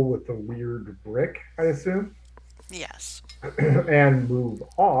giant hole with the weird brick, I assume, Yes. and move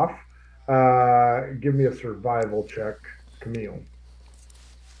off. Give me a survival check, Camille.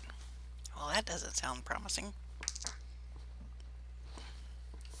 Well, that doesn't sound promising.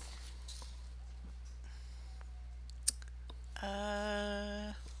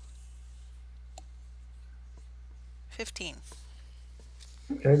 Uh, 15.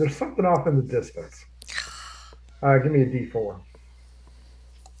 Okay, there's something off in the distance. Give me a D4.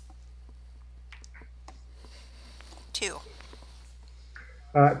 2.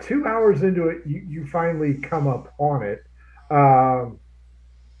 2 hours into it, you finally come up on it. Palm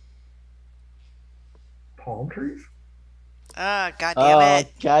trees? God damn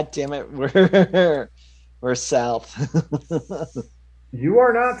it. God damn it. We're south. You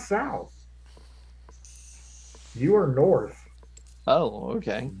are not south. You are north. Oh,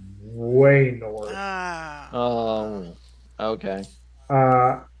 okay. Way north. Oh, okay.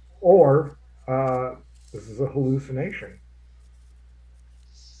 Or this is a hallucination.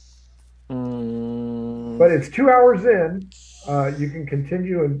 But it's 2 hours in. You can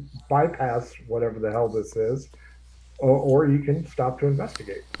continue and bypass whatever the hell this is, or you can stop to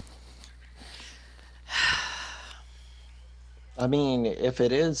investigate. I mean, if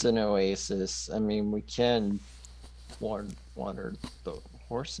it is an oasis, I mean, we can water the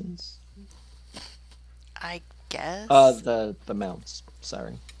horses. I guess. The mounts.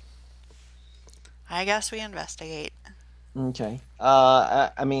 Sorry. I guess we investigate. Okay.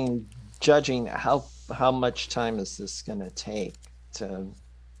 I mean, judging how much time is this gonna take to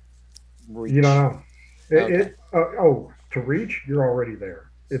reach? You don't know. Okay. To reach, you're already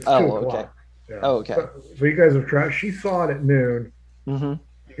there. It's 2 Oh, o'clock. okay. Yeah. Oh, okay. So you guys have tried. She saw it at noon. Mm-hmm.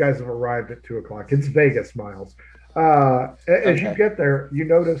 You guys have arrived at 2 o'clock. It's Vegas, Miles. As you get there, you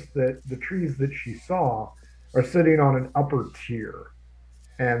notice that the trees that she saw are sitting on an upper tier,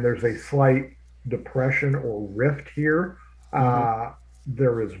 and there's a slight depression or rift here.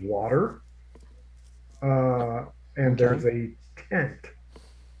 There is water, and there's a tent.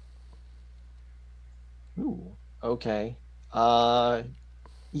 Ooh. Okay. Yeah.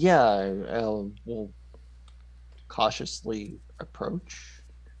 We'll cautiously approach.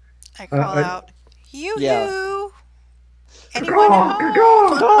 I call out, yoo-hoo! Yeah. Anyone at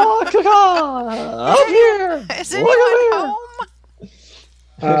home? Up here! Is Look anyone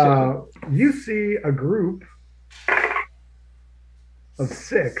up home? You see a group of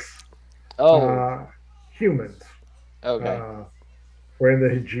 6 Oh, humans. okay. Wearing the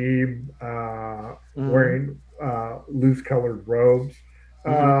hijab, wearing loose colored robes.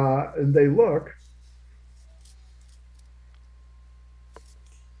 And they look,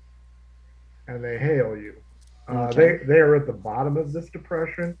 and they hail you. They are at the bottom of this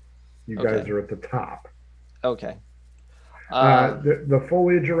depression. You guys are at the top. Okay. The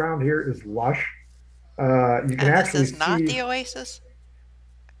foliage around here is lush. You can And actually this is not see the oasis?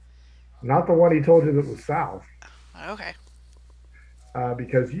 not the one he told you that was south, Okay.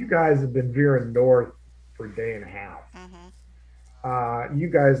 because you guys have been veering north for a day and a half. You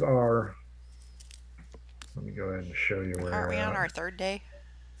guys are. Let me go ahead and show you where. Aren't we on our 3rd day?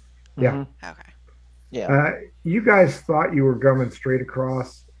 Yeah. Okay. Yeah. You guys thought you were coming straight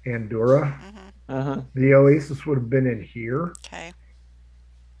across Andorra. The oasis would have been in here. Okay.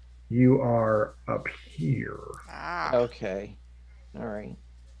 You are up here. Okay. All right.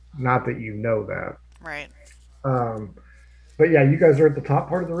 Not that you know that. Right. But yeah, you guys are at the top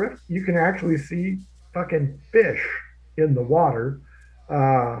part of the rift. You can actually see fucking fish in the water.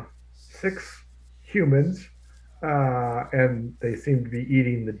 6 humans, and they seem to be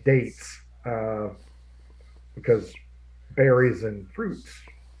eating the dates because berries and fruits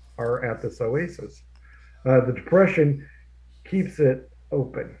are at this oasis. The depression keeps it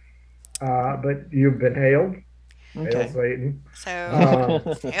open. But you've been hailed. Hail Okay. Satan.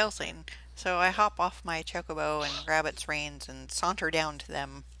 So, hail Satan. So I hop off my chocobo and grab its reins and saunter down to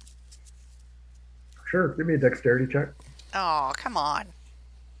them. Sure, give me a dexterity check. Oh, come on.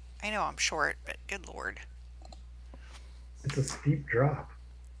 I know I'm short, but good lord. It's a steep drop.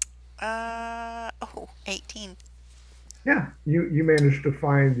 18. Yeah, you managed to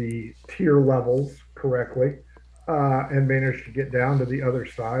find the tier levels correctly and managed to get down to the other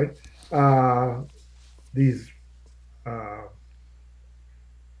side. These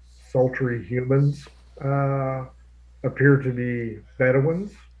sultry humans appear to be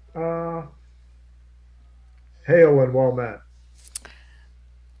Bedouins. Hail and well met.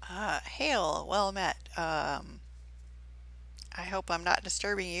 Hail, well met. I hope I'm not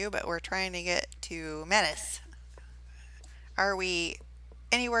disturbing you, but we're trying to get to Menis. Are we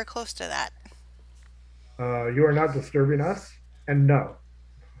anywhere close to that? You are not disturbing us, and no.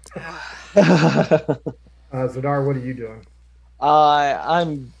 Zadar, what are you doing?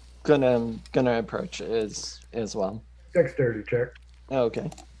 I'm gonna approach as well. Dexterity check. Okay.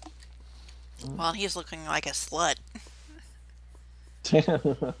 Well, he's looking like a slut.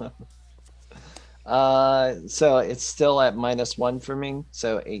 So it's still at -1 for me,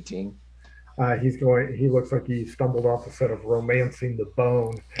 so 18. He looks like he stumbled off a set of Romancing the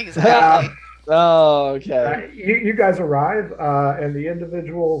Bone. Exactly. Oh, okay. You guys arrive, and the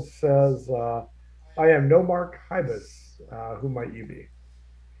individual says, I am Nomark Hybis. Who might you be?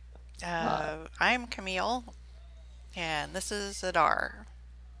 I'm Camille, and this is Zadar.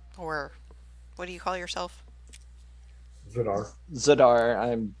 Or, what do you call yourself? Zadar. Zadar,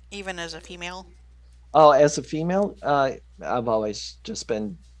 I'm. Even as a female? Oh, as a female, I've always just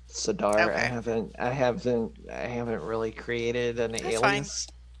been Zadar. Okay. I haven't really created an That's alias.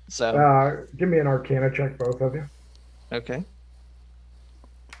 So Give me an Arcana check, both of you. okay.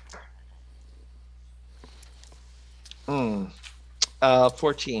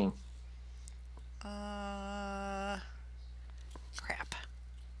 14. Crap.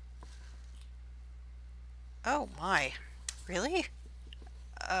 Oh my. Really?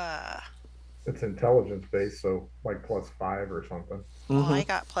 It's intelligence based, so like +5 or something. Well, I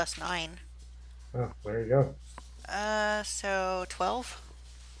got +9. Oh, there you go. So 12?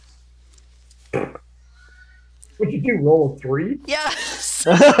 What'd you do? Roll a 3? Yes!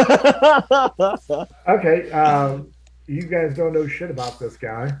 Okay. You guys don't know shit about this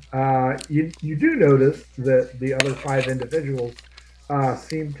guy. You do notice that the other 5 individuals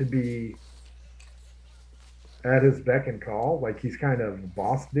seem to be at his beck and call, like he's kind of a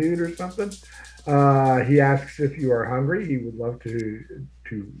boss dude or something. He asks if you are hungry. He would love to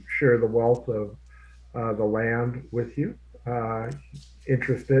share the wealth of the land with you.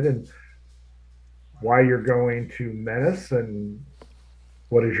 Interested in why you're going to Menis and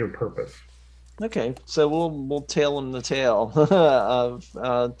what is your purpose. Okay, so we'll tell him the tale of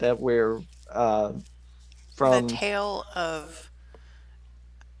that we're from The tale of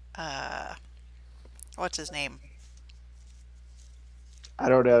what's his name? I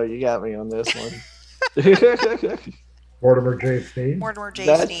don't know. You got me on this one. Mortimer J. Sneed. Mortimer J.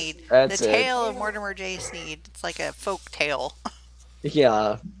 That's- Sneed. that's The it. tale of Mortimer J. Sneed. It's like a folk tale.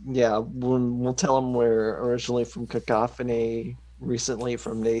 Yeah. We'll tell him we're originally from Cacophony, recently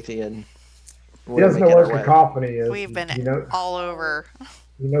from Nathan. He doesn't know where Cacophony is. We've been He knows, all over.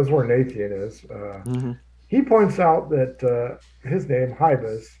 he knows where Nathan is. Mhm. He points out that his name,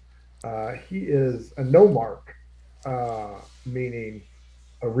 Hybis, he is a nomarch, meaning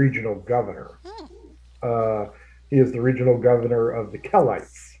a regional governor. He is the regional governor of the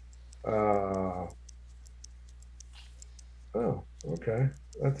Kelites. Oh, okay.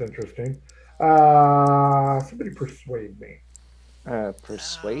 That's interesting. Somebody persuade me.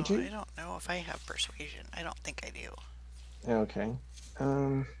 Persuade Oh, you? I don't know if I have persuasion. I don't think I do. Okay.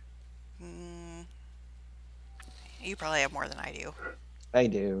 You probably have more than I do. I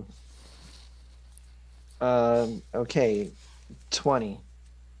do. Okay. 20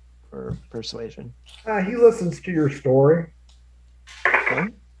 for persuasion. He listens to your story Okay.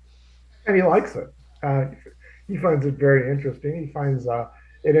 and he likes it. He finds it very interesting. He finds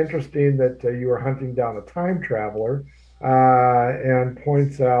it interesting that you are hunting down a time traveler and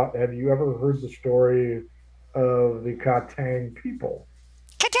points out, have you ever heard the story of the Katang people?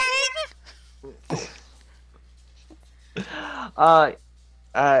 Katang!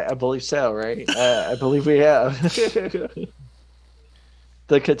 I believe so, right? I believe we have.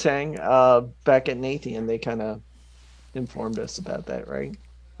 The Katang, back at Nathan, they kind of informed us about that, right?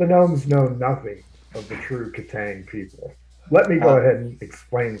 The gnomes know nothing of the true Katang people. Let me go ahead and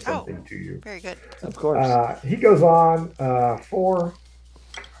explain something to you. Very good. Of course. He goes on for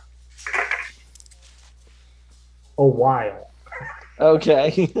a while.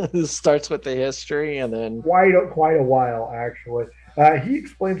 Okay. Starts with the history and then Quite a while, actually. He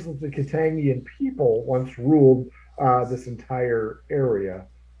explains that the Katangian people once ruled this entire area,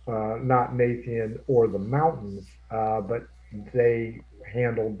 not Nathian or the mountains, but they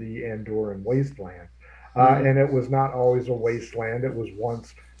handled the Andorran wasteland. And it was not always a wasteland, it was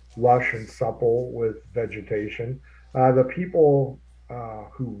once lush and supple with vegetation. The people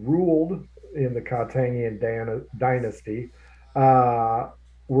who ruled in the Katangian dynasty uh,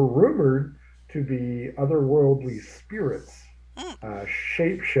 were rumored to be otherworldly spirits, Mm.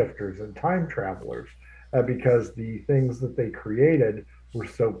 shapeshifters, and time travelers, because the things that they created were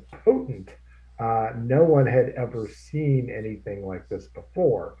so potent. No one had ever seen anything like this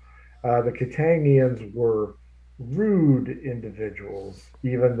before. The Katangians were rude individuals,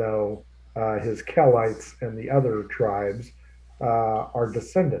 even though his Kelites and the other tribes are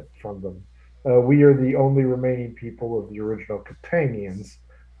descendant from them. We are the only remaining people of the original Katangians.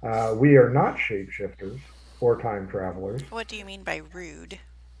 We are not shapeshifters or time travelers. What do you mean by rude?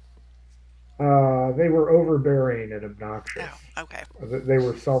 They were overbearing and obnoxious. Oh, okay. They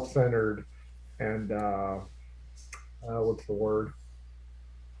were self-centered and what's the word?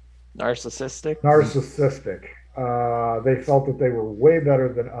 narcissistic. Narcissistic. They felt that they were way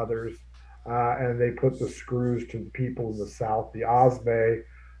better than others, and they put the screws to the people in the south, the Osbe,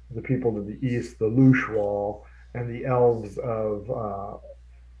 the people to the east, the Lushwal, and the elves of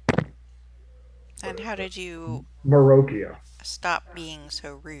And how did you Marokia. stop being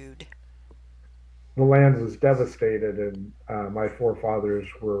so rude? The land was devastated, and my forefathers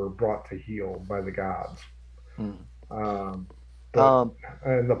were brought to heel by the gods. Hmm. But,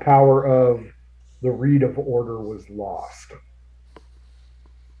 and the power of the reed of order was lost.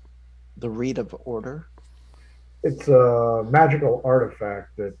 The Reed of Order. It's a magical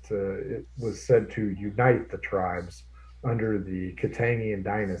artifact that it was said to unite the tribes under the Katangian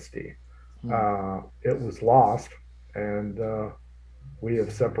dynasty. It was lost, and we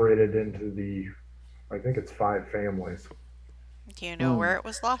have separated into the, I think it's 5 families. Do you know where it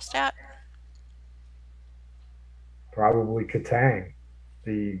was lost at? Probably Katang,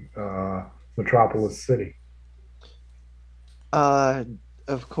 the metropolis city.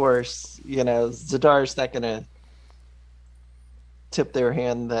 Of course, Zadar's not gonna tip their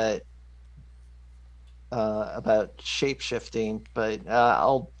hand that about shape-shifting, but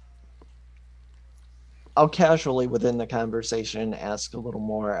I'll casually within the conversation ask a little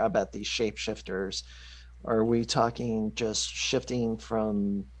more about these shapeshifters. Are we talking just shifting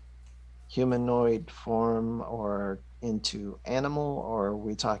from humanoid form or into animal, or are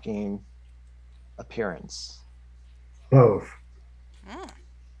we talking appearance? Both. Mm.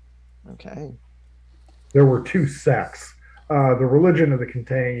 Okay. There were 2 sects. The religion of the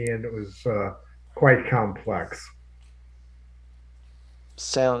Katangian was quite complex.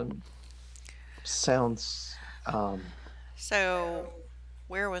 Sounds So,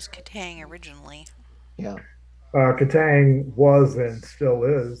 where was Katang originally? yeah. Katang was and still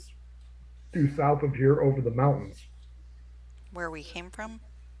is due south of here over the mountains. Where we came from?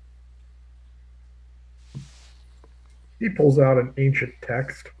 He pulls out an ancient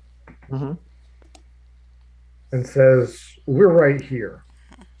text Mm-hmm. and says, "We're right here.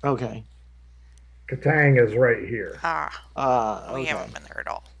 Okay. Katang is right here." We Okay. haven't been there at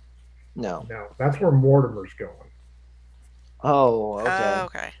all. No. No, that's where Mortimer's going. Oh, okay.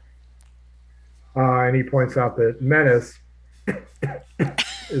 Okay. And he points out that Menis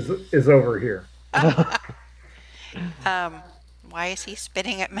is over here. Why is he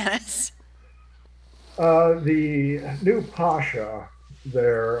spitting at Menis? The new Pasha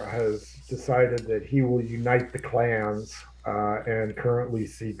there has decided that he will unite the clans and currently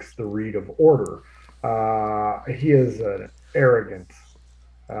seeks the Reed of Order. He is an arrogant,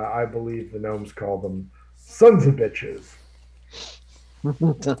 I believe the gnomes call them sons of bitches,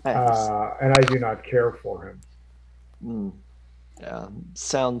 Nice. and I do not care for him. Yeah,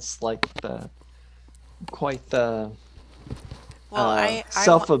 sounds like quite the Well,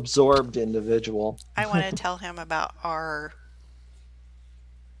 self-absorbed individual. I want to tell him about our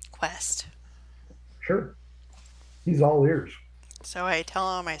quest. Sure, he's all ears. So I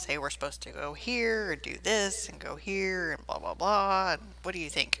tell him, I say we're supposed to go here and do this and go here and blah blah blah. And what do you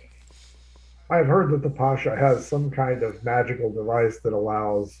think? I've heard that the Pasha has some kind of magical device that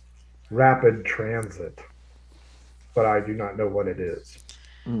allows rapid transit, but I do not know what it is.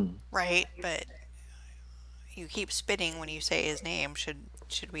 Right, but you keep spitting when you say his name. Should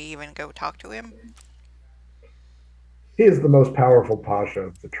should we even go talk to him? He is the most powerful Pasha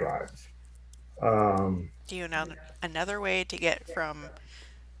of the tribes. Do you know another way to get from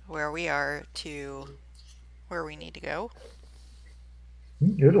where we are to where we need to go?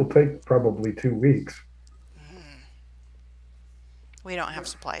 It'll take probably 2 weeks. We don't have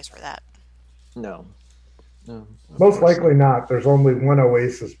supplies for that. No. No. Most likely not. There's only one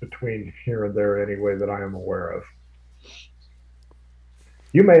oasis between here and there anyway that I am aware of.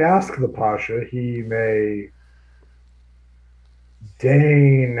 You may ask the Pasha. He may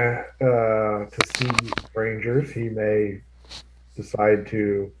deign to see strangers. He may decide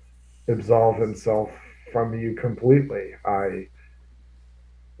to absolve himself from you completely.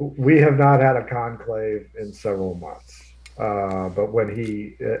 We have not had a conclave in several months. But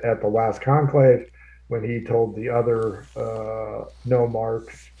at the last conclave, when he told the other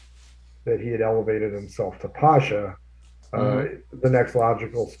nomarchs that he had elevated himself to Pasha, the next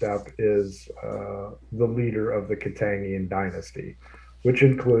logical step is the leader of the Katangian dynasty, which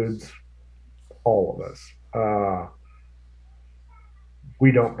includes all of us.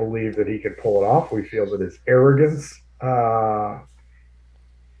 We don't believe that he could pull it off. We feel that his arrogance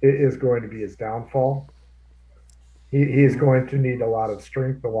is going to be his downfall. He is going to need a lot of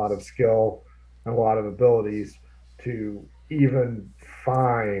strength, a lot of skill, and a lot of abilities to even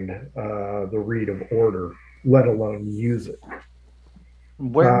find the reed of order, let alone use it.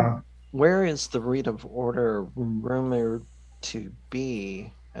 Where is the reed of order rumored to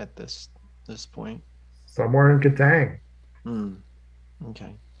be at this point? Somewhere in Katang.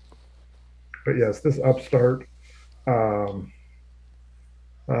 Okay. But yes, this upstart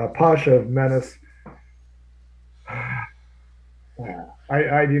Pasha of Menis,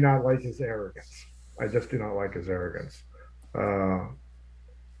 I do not like his arrogance. I just do not like his arrogance.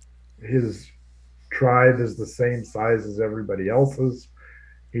 His tribe is the same size as everybody else's.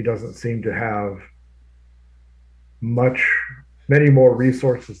 He doesn't seem to have many more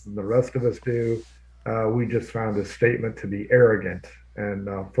resources than the rest of us do. We just found his statement to be arrogant and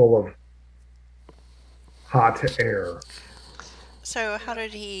full of hot air. So how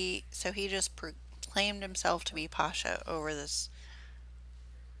did he? So he just proclaimed himself to be Pasha over this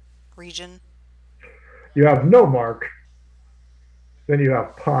region. You have Nomarch, then you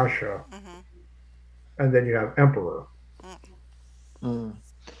have Pasha, and then you have Emperor.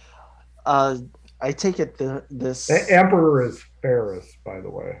 I take it this Emperor is Ferris, by the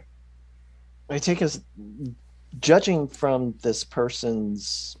way. I take as judging from this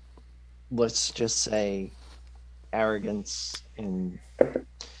person's, let's just say, arrogance, and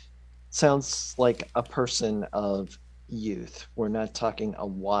sounds like a person of youth. We're not talking a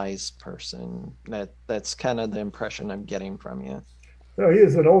wise person. That's kind of the impression I'm getting from you. No, he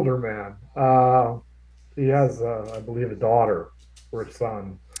is an older man. He has, I believe, a daughter or a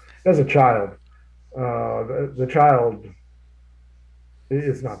son. He has a child. The child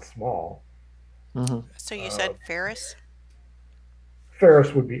is not small. So you said Ferris?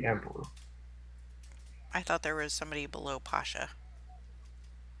 Ferris would be Emperor. I thought there was somebody below Pasha.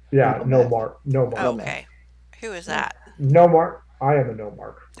 Yeah, Nomarch. Oh, okay. Who is that? Nomarch. I am a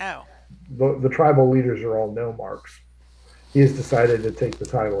Nomarch. Oh. The tribal leaders are all Nomarchs. He has decided to take the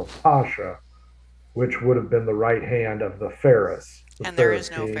title of Pasha, which would have been the right hand of the Ferris. And there is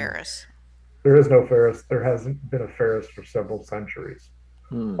no Ferris. There is no Ferris. There hasn't been a Ferris for several centuries.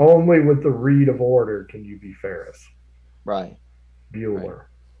 Only with the reed of order can you be Ferris. Right. Bueller.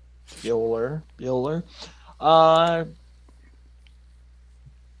 Bueller.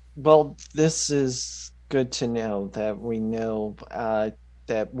 Well, this is good to know that we know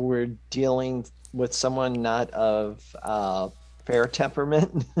that we're dealing with someone not of fair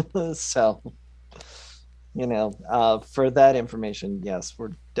temperament. So, for that information, yes,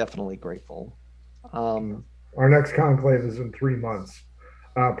 we're definitely grateful. Our next conclave is in 3 months.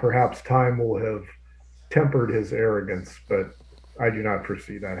 Perhaps time will have tempered his arrogance, but I do not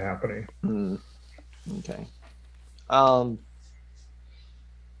foresee that happening. Okay. How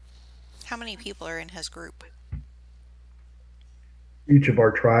many people are in his group? Each of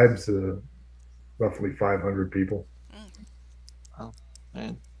our tribes, roughly 500 people. Oh,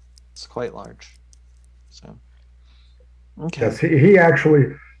 man, it's quite large. So, okay. Yes, he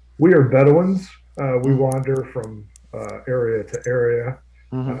actually, we are Bedouins. We wander from area to area.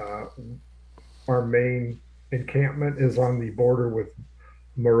 Our main encampment is on the border with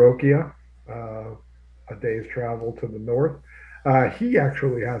Morocco, a day's travel to the north. He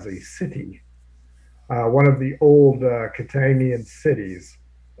actually has a city. One of the old Catanian cities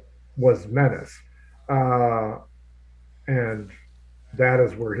was Menis. And that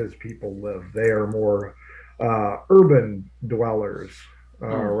is where his people live. They are more urban dwellers.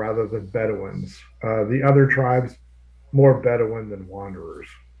 rather than Bedouins. The other tribes, more Bedouin than wanderers.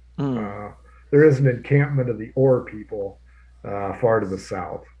 There is an encampment of the Or people far to the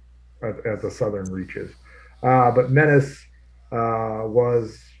south at the southern reaches. But Menis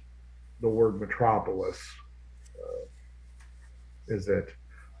was the word metropolis, is it?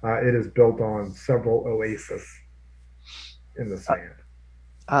 It is built on several oases in the sand.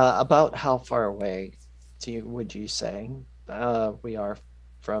 About how far away would you say we are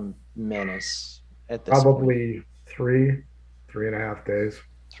from Menis at this Probably point? 3.5 days.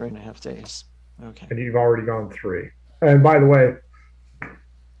 3.5 days. Okay. And you've already gone 3. And by the way, it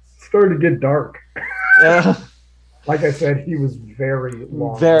started to get dark. Yeah. Like I said, he was very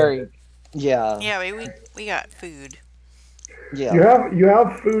long. Yeah. Yeah, we got food. Yeah. You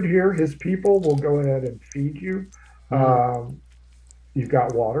have food here. His people will go ahead and feed you. You've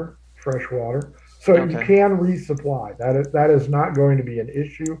got water, fresh water, so you can resupply. That is not going to be an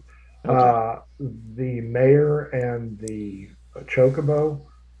issue. The mayor and the chocobo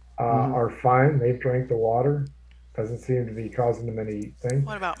are fine. They've drank the water. Doesn't seem to be causing them anything.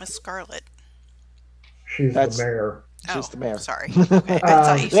 What about Miss Scarlet? She's the mayor. She's the mayor. Sorry.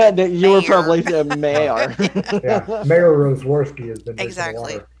 Okay. You were probably the mayor. Yeah, Mayor Roseworski has been drinking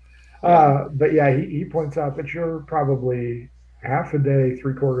exactly. Water. But yeah, he points out that you're probably half a day,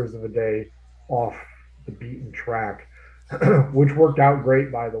 3/4 of a day off the beaten track, which worked out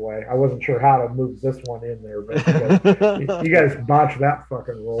great, by the way. I wasn't sure how to move this one in there, but you guys botched that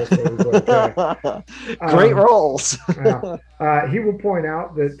fucking roll, so it was okay. Great rolls. He will point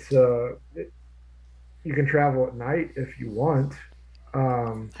out that you can travel at night if you want.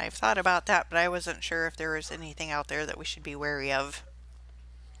 I've thought about that, but I wasn't sure if there was anything out there that we should be wary of.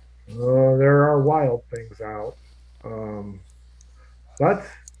 There are wild things out. But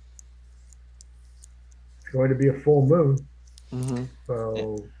it's going to be a full moon.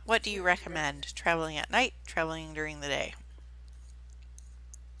 So what do you recommend? Traveling at night, traveling during the day?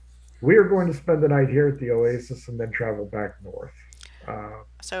 We are going to spend the night here at the Oasis and then travel back north.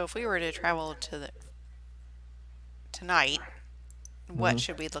 So if we were to travel tonight, what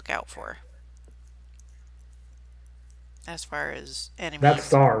should we look out for? As far as enemies? That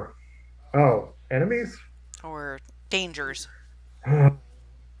star. Oh, enemies? Or dangers? The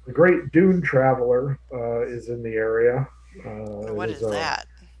Great Dune Traveler is in the area. What is that?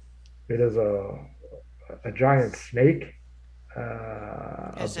 It is a giant snake.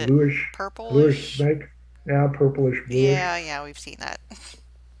 Is a bluish, purplish snake. Yeah, purplish bluish. Yeah, we've seen that.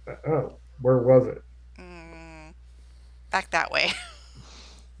 Oh, where was it? Back that way.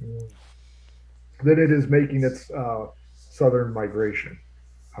 Then it is making its southern migration.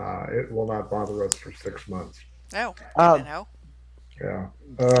 It will not bother us for 6 months. Oh, I know. Yeah.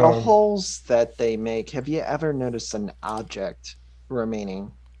 The holes that they make, have you ever noticed an object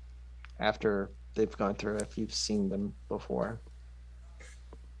remaining after they've gone through, if you've seen them before?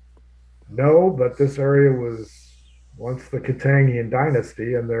 No, but this area was once the Catangian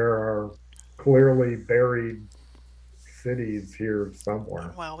dynasty, and there are clearly buried cities here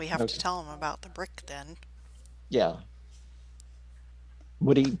somewhere. Well, we have to tell them about the brick then. Yeah.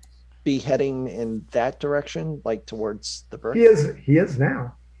 Would he be heading in that direction, like towards the brick? He is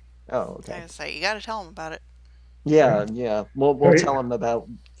now. Oh, okay. So you got to tell him about it. Yeah. We'll tell him about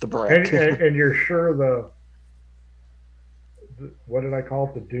the brick. And you're sure the what did I call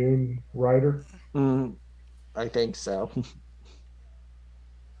it? The Dune Rider? I think so.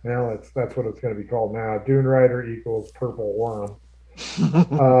 Well, that's what it's going to be called now. Dune Rider equals Purple Worm.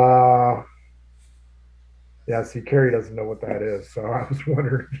 Yeah, see, Carrie doesn't know what that is, so I was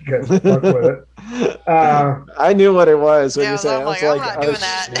wondering if you guys fuck with it. I knew what it was when you said it. I was I'm not doing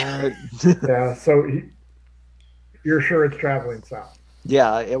that. Yeah, so you're sure it's traveling south?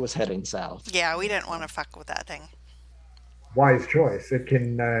 Yeah, it was heading south. Yeah, we didn't want to fuck with that thing. Wise choice. It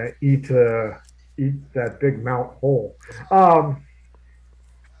can eat that big mount whole.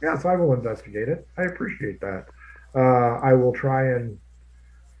 Yes, I will investigate it. I appreciate that. I will try and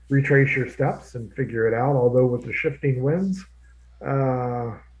retrace your steps and figure it out. Although with the shifting winds,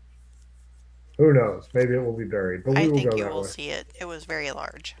 who knows? Maybe it will be buried. But I we will think go you that will way. see it. It was very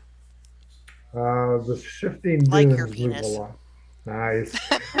large. The shifting Like dunes your move penis. along. Nice.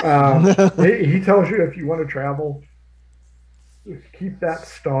 He tells you if you want to travel, keep that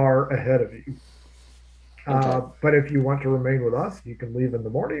star ahead of you. But if you want to remain with us, you can leave in the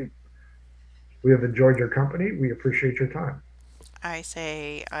morning. We have enjoyed your company. We appreciate your time. I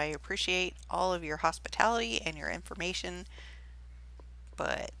say I appreciate all of your hospitality and your information,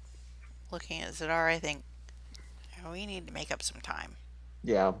 but looking at Zadar, I think we need to make up some time.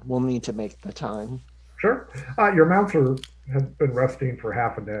 Yeah, we'll need to make the time. Sure. Your mounts are has been resting for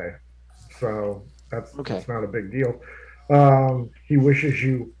half a day, so that's not a big deal. He wishes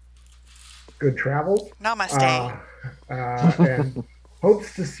you good travels. Namaste. And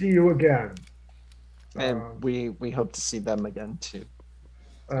hopes to see you again. And we hope to see them again too.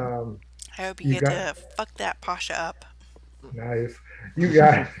 I hope you get to fuck that Pasha up. Nice. You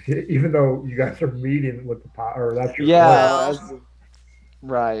guys, even though you guys are meeting with the or that's your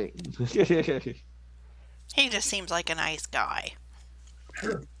right. He just seems like a nice guy.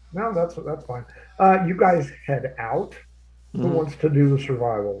 Sure. No, that's fine. You guys head out. Who wants to do the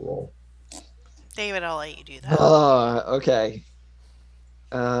survival roll? David, I'll let you do that. Okay.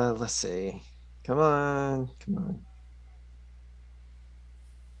 Let's see. Come on.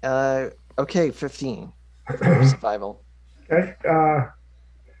 Okay, 15 survival. Okay.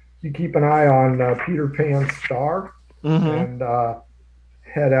 You keep an eye on Peter Pan's star and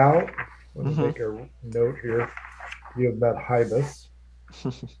head out. Let me make a note here. You have met Hibis.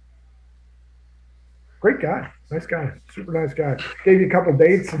 Great guy. Nice guy. Super nice guy. Gave you a couple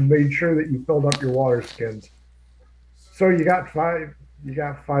dates and made sure that you filled up your water skins. So you got 5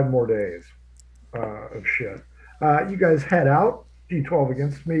 more days of shit. You guys head out. D12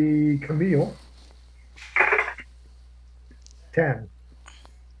 against me, Camille. 10.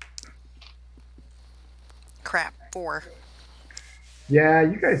 Crap, 4. Yeah,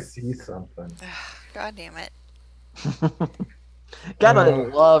 you guys see something. God damn it. Gotta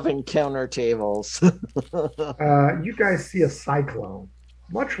love encounter tables. You guys see a cyclone,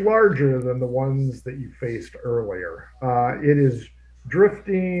 much larger than the ones that you faced earlier. It is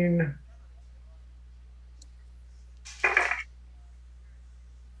drifting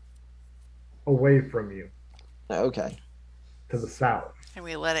away from you. Okay. To the south. And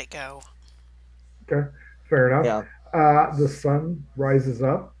we let it go. Okay, fair enough. Yeah. The sun rises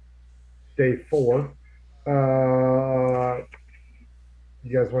up. Day 4.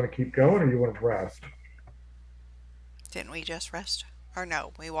 You guys want to keep going or you want to rest? Didn't we just rest? Or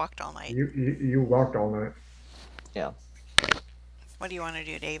no, we walked all night. You walked all night. Yeah. What do you want to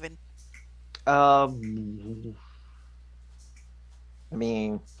do, David? I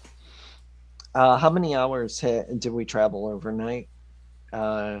mean, how many hours did we travel overnight?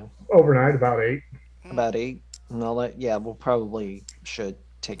 Overnight, about 8. About 8. And all that. Yeah, we'll probably should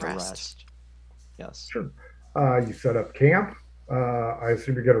take a rest. Yes. Sure. You set up camp. I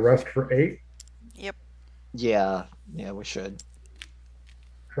assume you're going to rest for 8. Yep. Yeah, we should.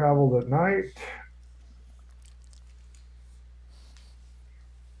 Traveled at night.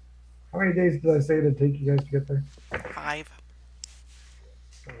 How many days did I say it'd take you guys to get there? 5.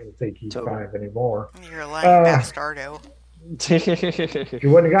 It's not going to take you 5 anymore. You're lying, bastardo. If you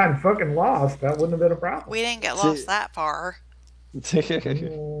wouldn't have gotten fucking lost, that wouldn't have been a problem. We didn't get lost that far. Day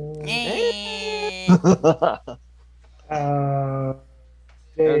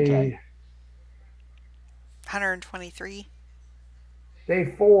 123. Day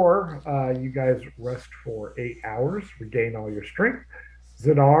 4, you guys rest for 8 hours, regain all your strength.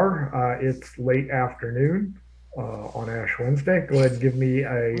 Zinar, it's late afternoon on Ash Wednesday. Go ahead and give me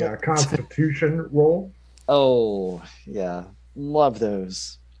a Constitution roll. Oh, yeah. Love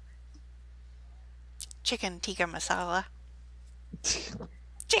those. Chicken tikka masala.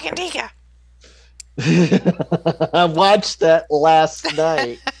 Chicken tikka. I watched that last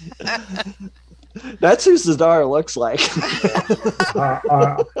night. That's who Zadar looks like.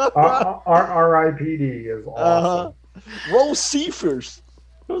 R.I.P.D. is awesome. Roll Seafers.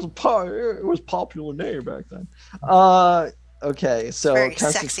 It was a popular name back then. Okay, so very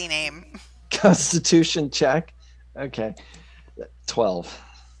sexy name. Constitution check. Okay, 12.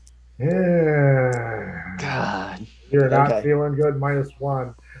 Yeah. God, you're not feeling good.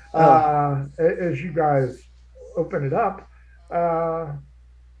 -1. As you guys open it up,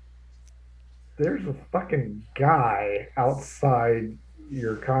 there's a fucking guy outside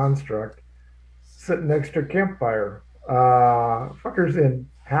your construct sitting next to a campfire. Fucker's in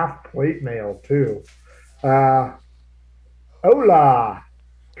half plate mail too. Hola,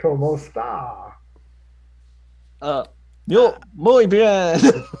 ¿cómo está? Yo, muy bien.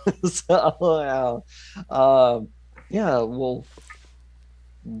 So, yeah, we'll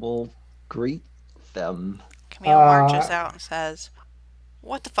greet them. Camille marches out and says,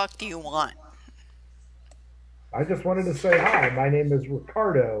 "What the fuck do you want?" I just wanted to say hi. My name is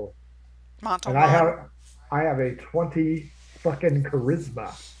Ricardo, Montalban. and I have a 20 fucking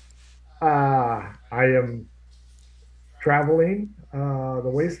charisma. I am traveling the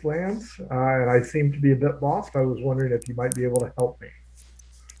wastelands, and I seem to be a bit lost. I was wondering if you might be able to help me.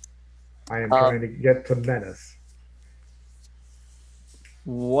 I am trying to get to Menis.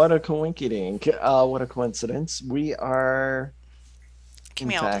 What a coinkydink. What a coincidence. We are, in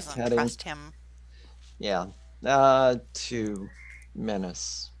Camille fact, doesn't heading, trust him. yeah, to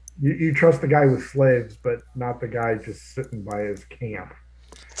Menis. You trust the guy with slaves, but not the guy just sitting by his camp.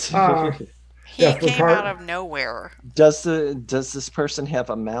 Uh, He yes, came out of nowhere. Does this person have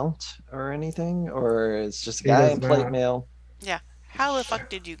a mount or anything, or it's just a He guy does in plate not. mail? Yeah. How the fuck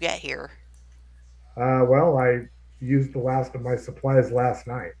did you get here? Well, I used the last of my supplies last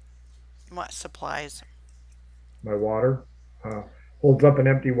night. What supplies? My water holds up an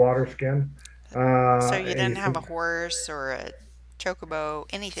empty water skin. So you didn't have a Some, horse or a chocobo,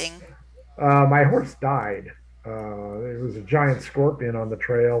 anything? my horse died. There was a giant scorpion on the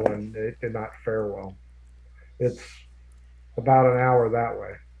trail, and it did not fare well. It's about an hour that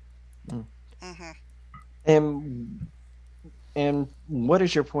way. Mm-hmm. And what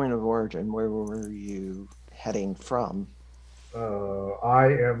is your point of origin? Where were you heading from? I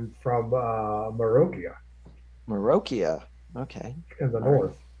am from Marokia Marokia. Okay. in the All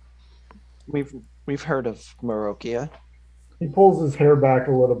right. north. We've heard of Marokia. He pulls his hair back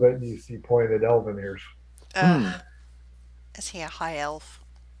a little bit, and you see pointed elven ears. Is he a high elf?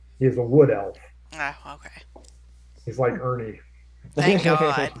 He's a wood elf. Oh, okay. He's like Ernie. Thank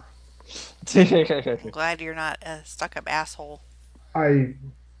God. I'm glad you're not a stuck-up asshole. I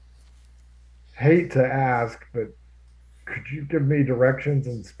hate to ask, but could you give me directions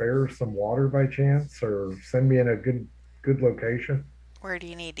and spare some water by chance, or send me in a good location? Where do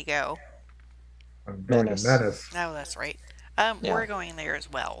you need to go? I'm going Menis. to Menis. Oh, that's right. Yeah. We're going there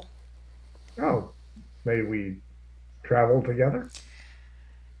as well. Oh, may we travel together?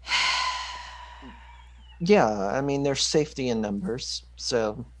 Yeah, I mean, there's safety in numbers,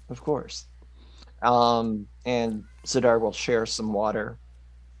 so of course. And Zadar will share some water.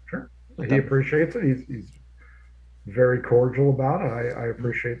 Sure. with He them. appreciates it. He's very cordial about it. I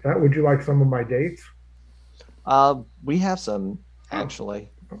appreciate that. Would you like some of my dates? We have some actually.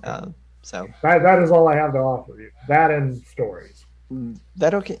 Okay. So That is all I have to offer you. That and stories.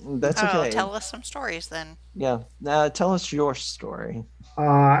 that's okay. Tell us some stories then. Yeah. Tell us your story.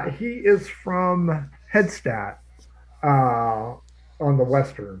 He is from Headstatt, on the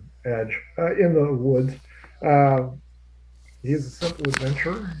western edge, in the woods. He's a simple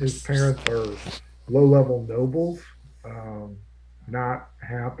adventurer. His parents are low-level nobles, not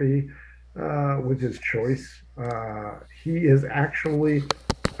happy with his choice. He is actually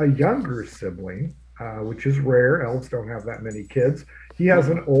a younger sibling, which is rare. Elves don't have that many kids. He has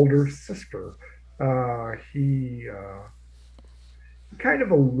an older sister. He kind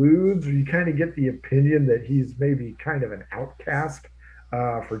of alludes, or you kind of get the opinion that he's maybe kind of an outcast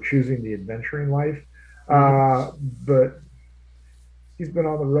for choosing the adventuring life. But he's been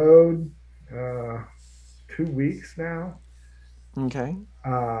on the road 2 weeks now. Okay.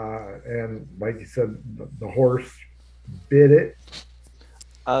 And like you said, the horse bit it.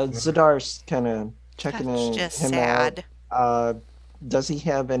 Zadar's kind of checking That's just him sad. out. Does he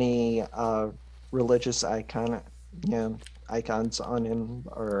have any religious icons on him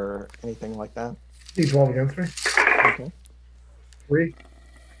or anything like that? He's 12 against me. Okay. 3.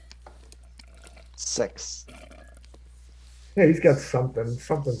 6. Yeah, he's got something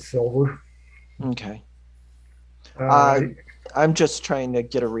silver. Okay. Uh, I'm just trying to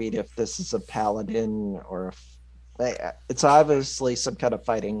get a read if this is a paladin or if it's obviously some kind of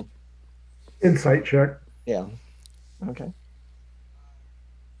fighting. Insight check. Yeah. Okay.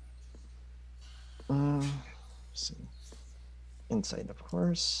 Let's see. Insight, of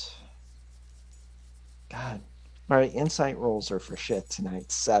course. God. All right. Insight rolls are for shit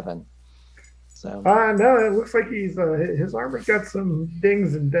tonight. 7. So. No, it looks like he's his armor's got some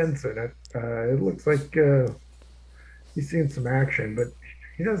dings and dents in it. It looks like he's seen some action, but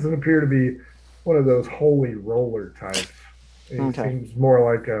he doesn't appear to be one of those holy roller types. He seems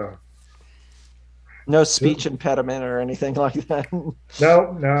more like a No speech impediment or anything like that.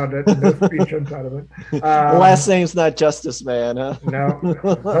 no speech impediment. Last name's not Justice Man, huh? No,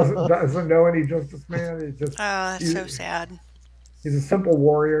 doesn't know any justice man. He's just That's so sad. He's a simple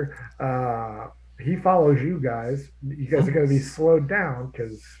warrior. He follows you guys. You guys are going to be slowed down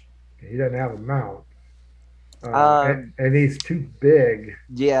because he doesn't have a mount. And he's too big.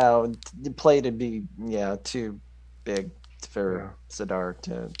 Yeah, the play to be too big for Zadar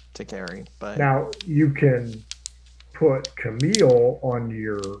to carry. But now you can put Camille on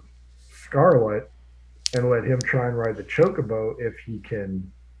your Scarlet and let him try and ride the chocobo if he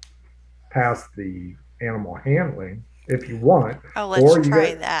can pass the animal handling. If you want. Oh, let's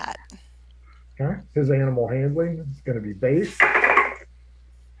try that. Okay. His animal handling is going to be base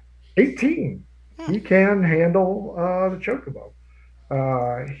 18. He can handle the chocobo.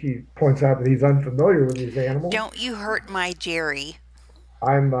 He points out that he's unfamiliar with these animals. Don't you hurt my Jerry.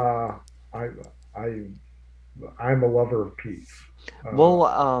 I'm I I I'm a lover of peace. We'll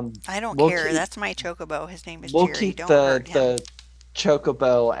I don't we'll care. keep That's my chocobo. His name is we'll Jerry. keep Don't hurt him. the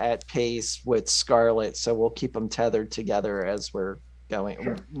chocobo at pace with Scarlet, so we'll keep them tethered together as we're going.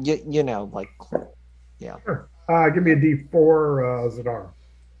 Sure. You know, like, yeah. Sure. Give me a D4, Zadar.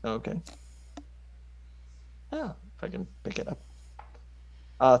 Okay. Oh, if I can pick it up.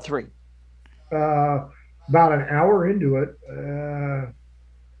 3. About an hour into it,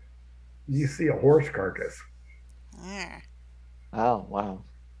 you see a horse carcass. Yeah. Oh, wow.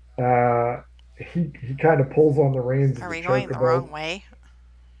 He kind of pulls on the reins of Are the we going the chocobo. wrong way?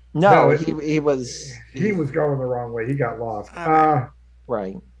 No, No, he was He was going the wrong way. He got lost. Okay.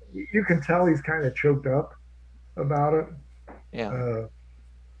 right. You can tell he's kind of choked up about it. Yeah.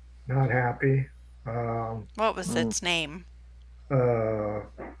 Not happy. What was its name?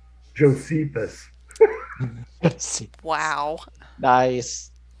 Josephus. Wow.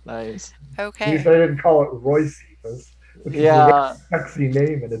 Nice. At Okay. least I didn't call it Roycephus, which is a Yeah. very sexy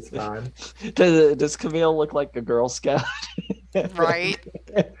name in its time. Does Camille look like a Girl Scout? Right.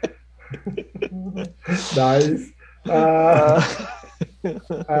 Nice.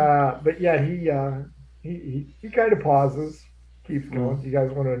 But yeah, he kind of pauses, keeps going. You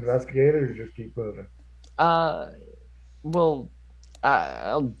guys want to investigate it or just keep moving? Well,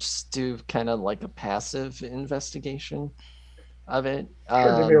 I'll just do kind of like a passive investigation of it.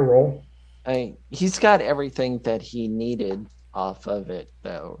 Sure, give me a roll. He's got everything that he needed off of it,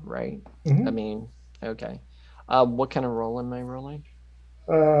 though, right? Mhm. I mean, okay. What kind of roll am I rolling?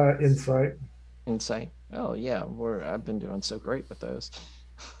 Insight. Insight. Oh yeah, I've been doing so great with those.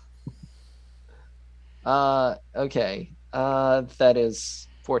 Okay. That is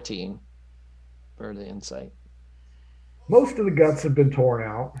 14 for the insight. Most of the guts have been torn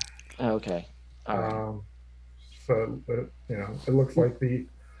out. Okay. All right. So it looks like the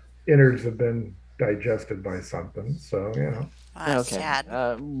innards have been digested by something. So That's Okay. sad.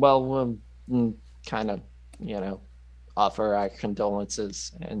 Well, we'll kind of, offer our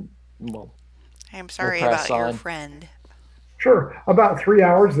condolences, and we'll I'm sorry press about your on. friend. sure. About 3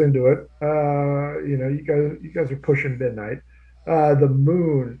 hours into it, you guys are pushing midnight. The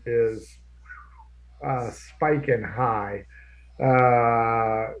moon is spiking high.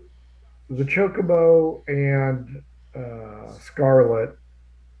 The chocobo and Scarlet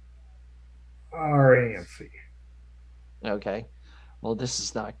are antsy. Okay. Well, this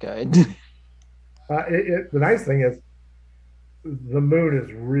is not good. The nice thing is the moon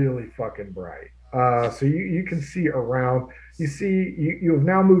is really fucking bright. So you can see around. You have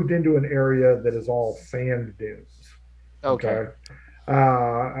now moved into an area that is all sand dunes. Okay.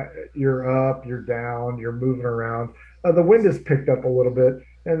 You're up, you're down, you're moving around. The wind has picked up a little bit,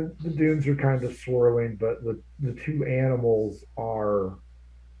 and the dunes are kind of swirling, but the two animals are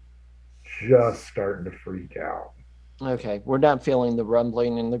just starting to freak out. Okay. We're not feeling the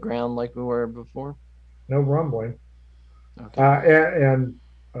rumbling in the ground like we were before. No rumbling. Okay. And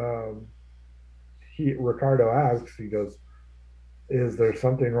Ricardo asks, he goes, "Is there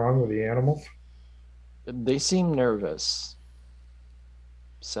something wrong with the animals?" They seem nervous.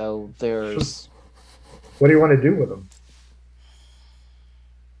 So there's What do you want to do with them?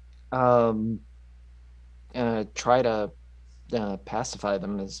 try to pacify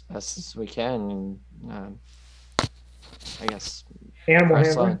them as best as we can, and I guess Animal press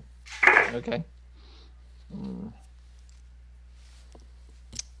handling. on. Okay.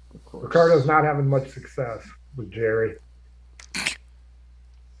 Of course. Ricardo's not having much success with Jerry.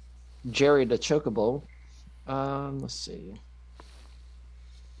 Jerry the Chocobo. Let's see.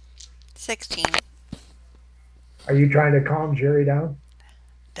 16. Are you trying to calm Jerry down?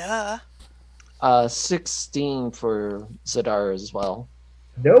 Duh. 16 for Zadar as well.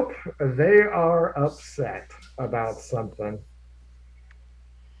 Nope. They are upset about something.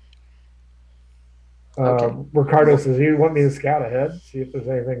 Okay. Ricardo says, "You want me to scout ahead, see if there's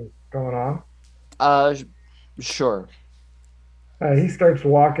anything going on?" Sure. He starts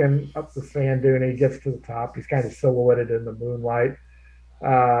walking up the sand dune. And he gets to the top. He's kind of silhouetted in the moonlight.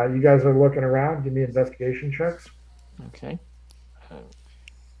 You guys are looking around. Give me investigation checks. Okay.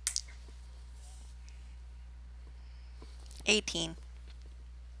 18.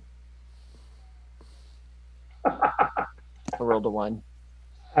 I rolled a 1.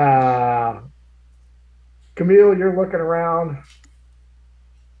 Camille, you're looking around.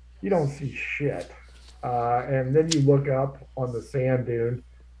 You don't see shit. And then you look up on the sand dune.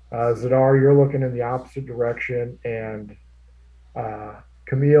 Zadar, you're looking in the opposite direction. And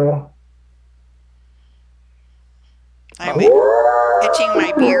Camille. I'm itching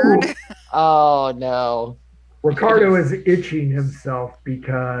my beard. Oh no. Ricardo is itching himself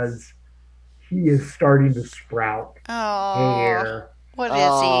because he is starting to sprout Oh, hair. what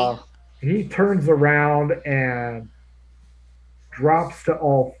is he? He turns around and drops to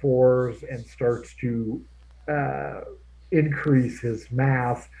all fours and starts to increase his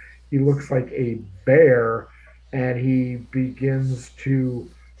mass. He looks like a bear, and he begins to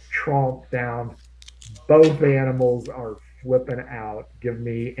tromp down. Both animals are flipping out. Give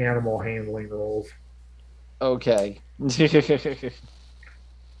me animal handling rolls. Okay.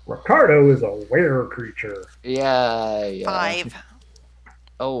 Ricardo is a were creature. Yeah. 5.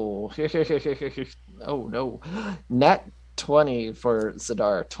 Oh. Oh no. Nat 20 for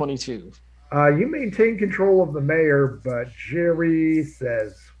Zadar. 22. You maintain control of the mayor, but Jerry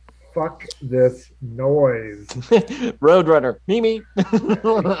says, fuck this noise. Roadrunner. Mimi.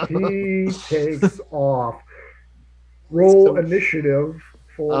 He takes off. Roll initiative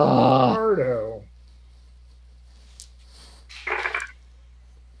for Ricardo.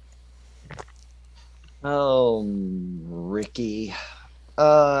 Oh, Ricky.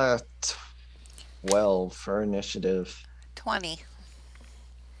 12 for initiative. 20.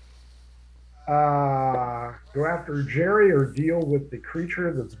 Go after Jerry or deal with the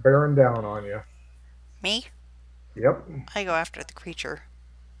creature that's bearing down on you. Me? Yep. I go after the creature.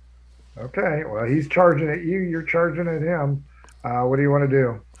 Okay. Well, he's charging at you. You're charging at him. What do you want to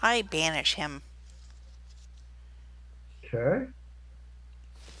do? I banish him. Okay.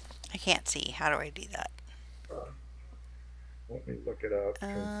 I can't see. How do I do that? Let me look it up.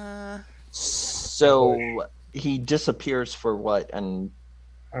 So he disappears for what? And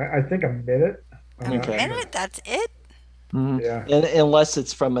I think a minute. A minute? That's it? Yeah. And unless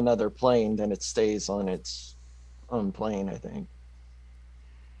it's from another plane, then it stays on its own plane, I think.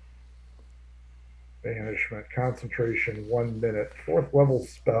 Banishment, concentration, 1 minute. 4th level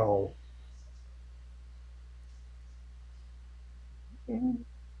spell.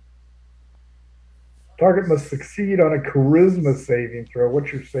 Target must succeed on a charisma saving throw.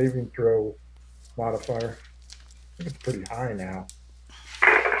 What's your saving throw modifier? I think it's pretty high now.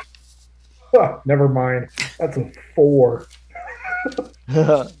 Huh, never mind. That's a 4.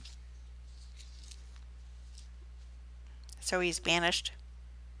 So he's banished.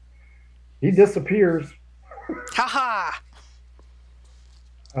 He disappears. Haha!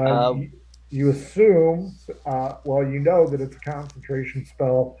 You assume, well, you know that it's a concentration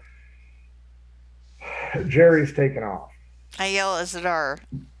spell. Jerry's taken off. I yell at Zadar.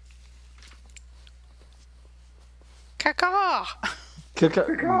 Caca!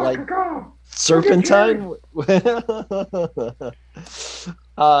 Like serpentine?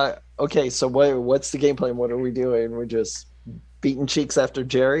 Okay, so what's the game plan? What are we doing? We're just beating cheeks after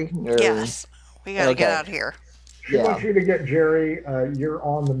Jerry? Or... Yes. We gotta get out of here. She wants you to get Jerry. You're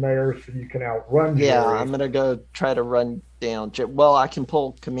on the mayor, so you can outrun Jerry. Yeah, I'm gonna go try to run down. Well, I can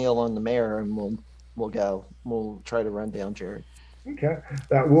pull Camille on the mayor, and we'll go. We'll try to run down Jerry. Okay,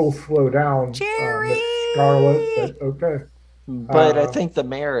 that will slow down Miss Scarlet. But okay. But I think the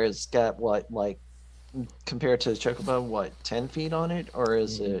mayor has got what, like, compared to the Chocobo, what, 10 feet on it, or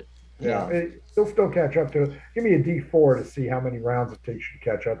is it? Yeah, it'll still catch up to it. Give me a D4 to see how many rounds it takes you to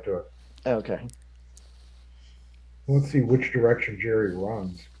catch up to it. Okay. Let's see which direction Jerry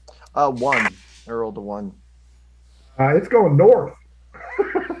runs. 1. I rolled a 1. It's going north.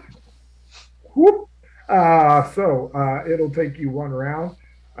 Whoop. So it'll take you 1 round.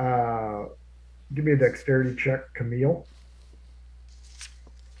 Give me a dexterity check, Camille.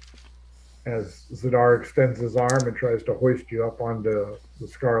 As Zadar extends his arm and tries to hoist you up onto the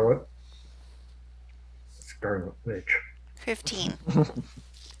Scarlet Witch. 15.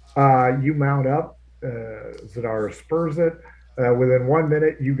 You mount up. Zadar spurs it. Within 1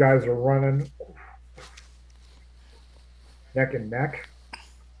 minute, you guys are running neck and neck.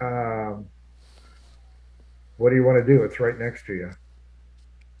 What do you want to do? It's right next to you.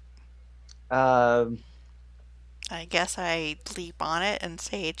 I guess I leap on it and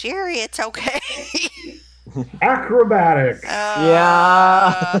say, Jerry, it's okay. Acrobatics.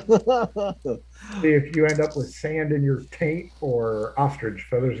 Yeah. See if you end up with sand in your taint or ostrich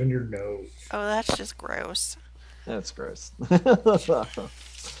feathers in your nose. Oh, that's just gross. That's gross. At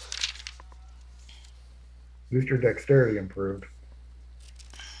least your dexterity improved.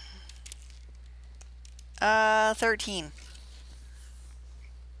 13.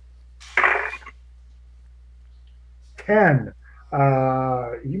 10.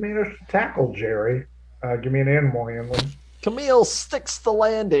 You managed to tackle Jerry. Give me an animal handling. Camille sticks the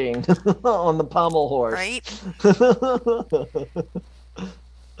landing on the pommel horse. Right? Damn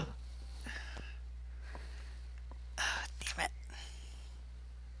it.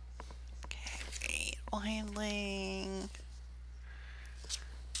 rolling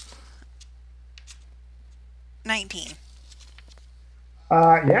 19.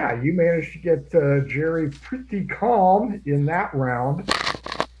 Yeah, you managed to get Jerry pretty calm in that round.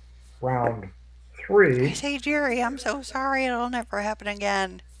 Round I 3. say, Jerry, I'm so sorry. It'll never happen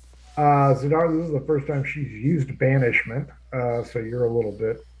again. Zadar, this is the first time she's used banishment, so you're a little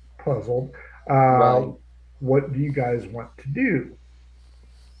bit puzzled. Right. What do you guys want to do?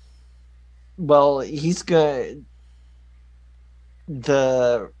 Well, he's good.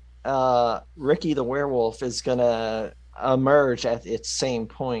 The Ricky the werewolf is gonna emerge at its same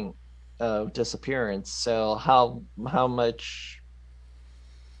point of disappearance. So how much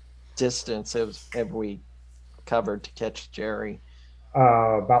distance have we covered to catch Jerry?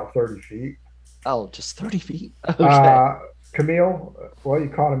 About 30 feet. Oh, just 30 feet. Okay. Camille, well, you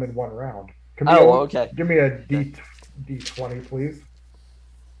caught him in one round. Oh, Camille, okay. give me a D20, please.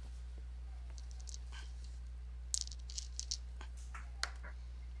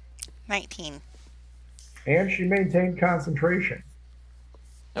 19. And she maintained concentration.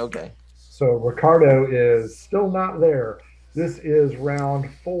 Okay. So Ricardo is still not there. This is round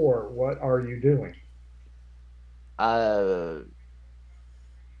 4. What are you doing? I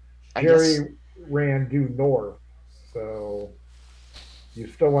Jerry guess ran due north, so you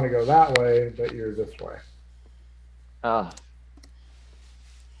still want to go that way, but you're this way.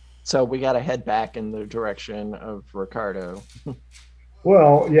 so we gotta head back in the direction of Ricardo.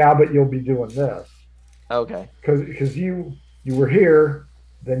 Well, yeah, but you'll be doing this Okay. because you were here,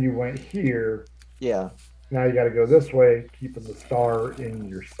 then you went here. Yeah. Now you got to go this way, keeping the star in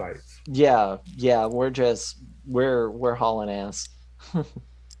your sights. Yeah. We're hauling ass.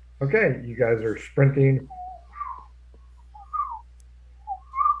 Okay, you guys are sprinting.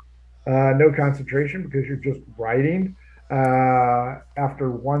 No concentration because you're just riding.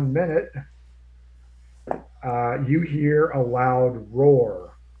 After 1 minute, you hear a loud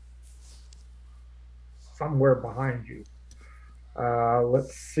roar somewhere behind you.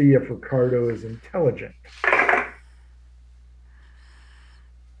 Let's see if Ricardo is intelligent.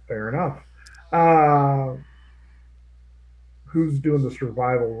 Fair enough. Who's doing the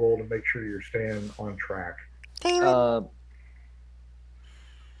survival roll to make sure you're staying on track? David?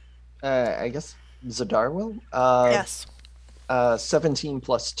 I guess Zadar will. Yes. 17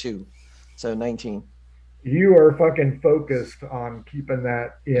 plus 2, so 19. You are fucking focused on keeping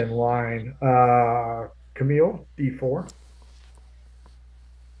that in line. Camille, D4.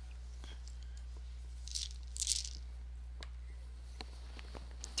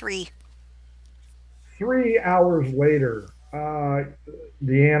 3. 3 hours later,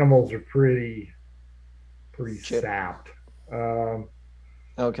 the animals are pretty Chip. sapped.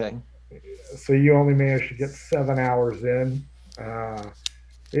 Okay. So you only managed to get 7 hours in.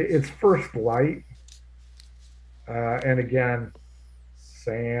 It's first light. And again,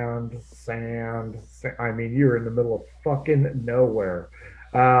 sand. I mean, you're in the middle of fucking nowhere.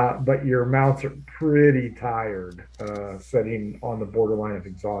 But your mounts are pretty tired, sitting on the borderline of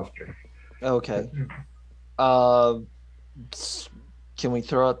exhaustion. Okay. Can we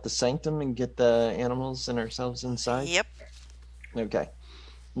throw out the sanctum and get the animals and ourselves inside? Yep. Okay.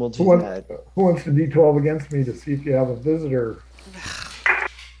 We'll do that. Who wants to D12 against me to see if you have a visitor?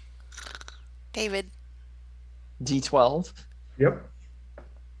 David. D12? Yep.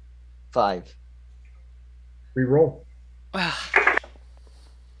 5. Reroll.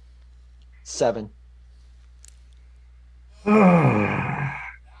 7.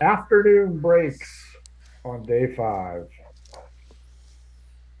 Afternoon breaks on day 5.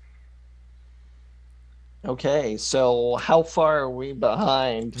 Okay, so how far are we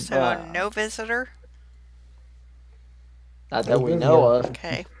behind? So no visitor? Not No that we visitor. know of.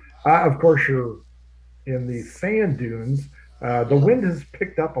 Okay. Of course, you're in the sand dunes. The wind has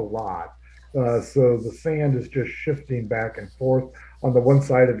picked up a lot. So the sand is just shifting back and forth. On the one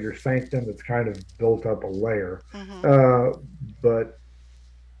side of your sanctum, it's kind of built up a layer. Mm-hmm. But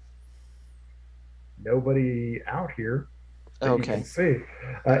nobody out here that you Okay. can see.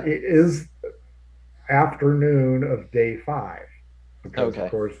 It is afternoon of day 5 because, Okay.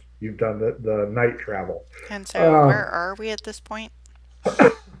 of course, you've done the night travel. And so where are we at this point?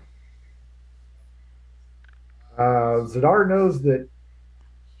 Zadar knows that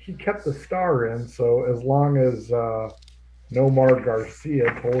he kept the star in, so as long as Nomar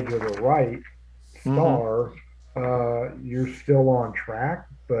Garcia told you the right star, you're still on track.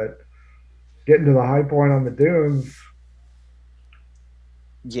 But getting to the high point on the dunes,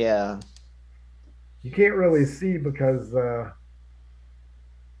 Yeah. you can't really see because there's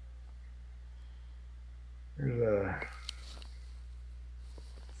a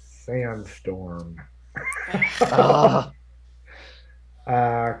sandstorm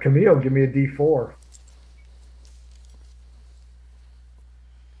Ah, Camille, give me a D4.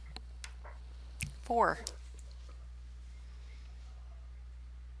 4.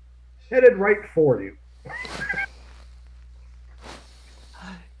 Headed right for you.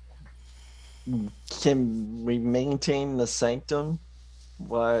 can we maintain the sanctum?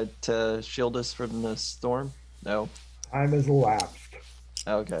 What shield us from the storm? No. Time has elapsed.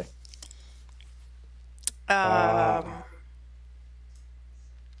 Okay. Um,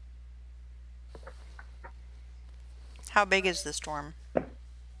 how big is the storm?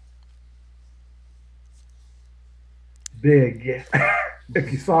 Big.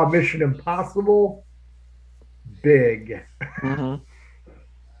 If you saw Mission Impossible, big. Mm-hmm.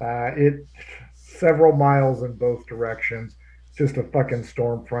 It several miles in both directions. Just a fucking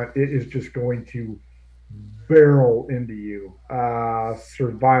storm front. It is just going to barrel into you.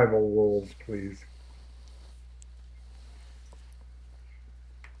 Survival rules, please.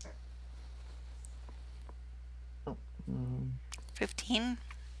 Mm-hmm. 15.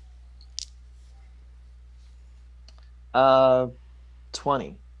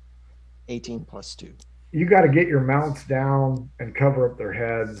 20. 18 plus 2. You got to get your mounts down and cover up their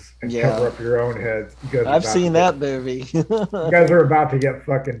heads and cover up your own heads. I've seen that movie. You guys are about to get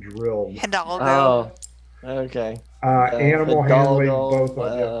fucking drilled. Hidalgo. Oh, okay. Animal handling, both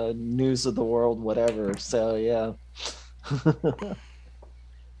of you. News of the world, whatever. So, yeah.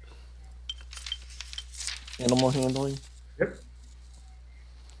 Animal handling? Yep.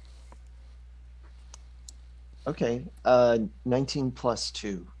 Okay. 19 plus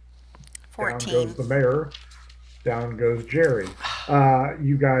 2. 14. Down goes the mayor. Down goes Jerry.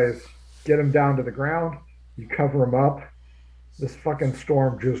 You guys get him down to the ground. You cover him up. This fucking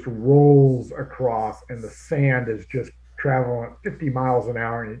storm just rolls across, and the sand is just traveling at 50 miles an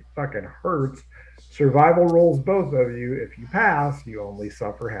hour, and it fucking hurts. Survival rolls, both of you. If you pass, you only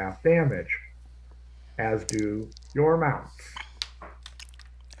suffer half damage, as do your mounts.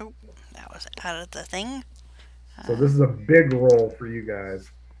 Oh, that was out of the thing. So this is a big roll for you guys.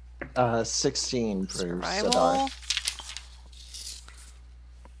 16 for Survival. Sadar.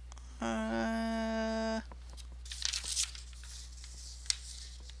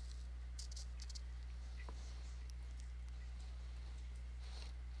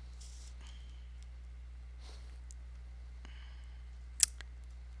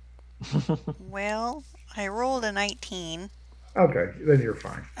 Well, I rolled a 19. Okay, then you're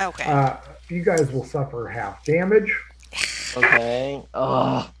fine. Okay. You guys will suffer half damage. Okay.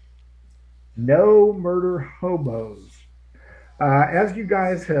 No murder hobos. As you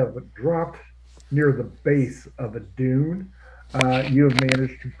guys have dropped near the base of a dune, you have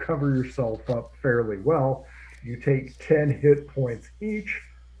managed to cover yourself up fairly well. You take 10 hit points each.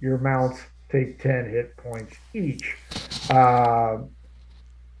 Your mounts take 10 hit points each.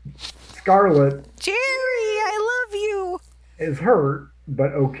 Scarlet. Jerry, I love you. Is hurt,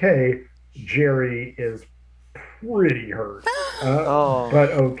 but okay. Jerry is pretty hurt,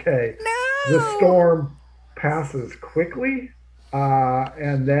 but okay. No. The storm passes quickly,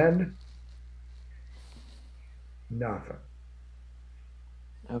 and then nothing.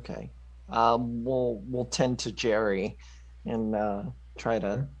 Okay. We'll tend to Jerry and try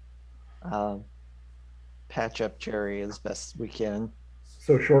to patch up Jerry as best we can.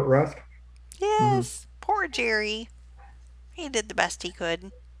 So short rest. Yes. Poor Jerry. He did the best he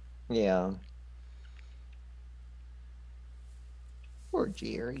could. Yeah. Poor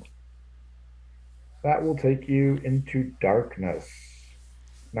Jerry. That will take you into darkness,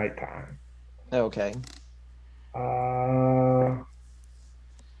 nighttime. Okay.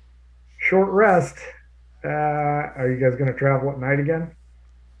 Short rest. Are you guys going to travel at night again?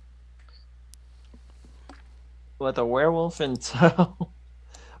 With a werewolf in tow,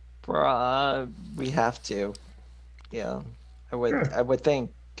 we have to. Yeah, I would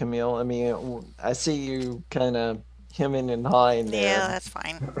think, Camille. I mean, I see you kind of hemming and hawing there. Yeah, that's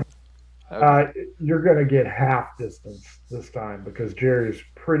fine. Okay. You're going to get half distance this time because Jerry's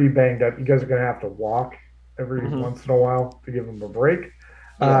pretty banged up. You guys are going to have to walk every once in a while to give him a break.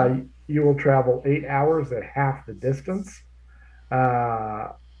 Yeah. You will travel 8 hours at half the distance.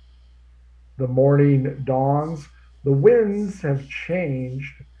 The morning dawns. The winds have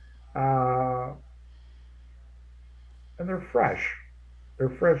changed, and they're fresh. They're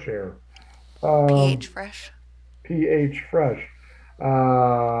fresh air. pH fresh. pH fresh.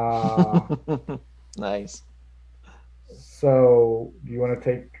 Nice. So, do you want to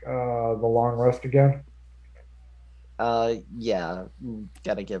take the long rest again? Yeah,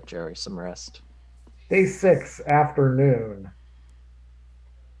 gotta give Jerry some rest. Day 6, afternoon.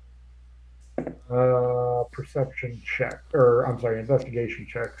 Perception check, or I'm sorry, investigation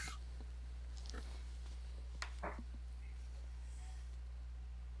checks.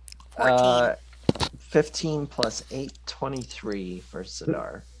 14. 15 plus 8, 23 for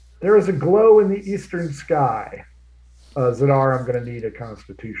Sidar. There is a glow in the eastern sky. Zadar, I'm going to need a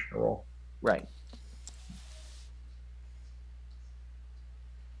constitution roll. Right.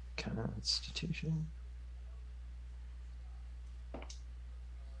 Constitution.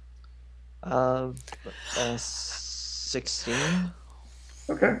 16.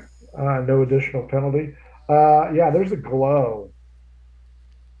 Okay. No additional penalty. Yeah, there's a glow.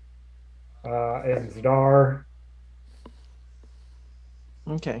 And Zadar,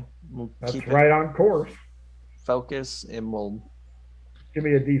 Okay. We'll that's keep right it on course. focus and we'll. Give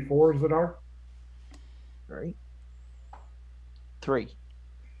me a D4, Zadar. Right. 3.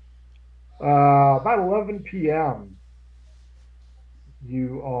 About 11 p.m.,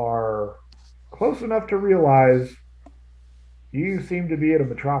 you are close enough to realize you seem to be at a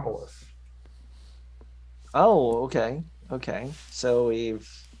metropolis. Oh, okay. Okay. So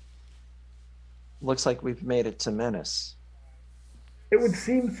looks like we've made it to Menis. It would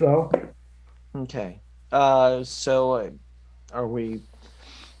seem so. Okay. So are we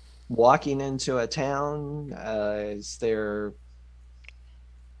walking into a town? Is there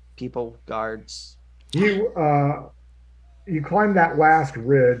people, guards? You climb that last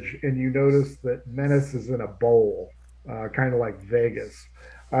ridge and you notice that Menis is in a bowl, kind of like Vegas.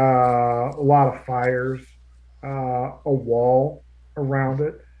 A lot of fires, a wall around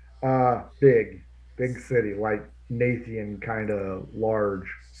it. Big city, like Nathan kind of large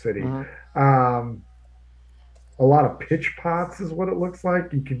city. A lot of pitch pots is what it looks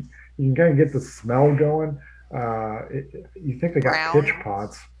like. You can kind of get the smell going. You think they got Brown. pitch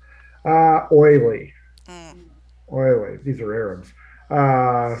pots. Oily. Mm. Oily. These are Arabs.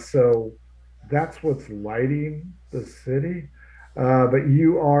 So that's what's lighting the city. But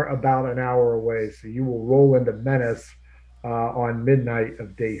you are about an hour away, so you will roll into Menace on midnight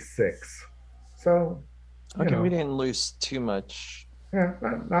of day 6. So, Okay, we didn't lose too much. Yeah,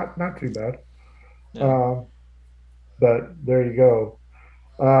 not too bad. Yeah. But there you go.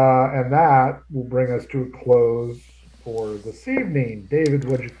 And that will bring us to a close for this evening. David,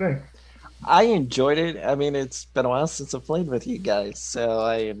 what'd you think? I enjoyed it. I mean, it's been a while since I played with you guys, so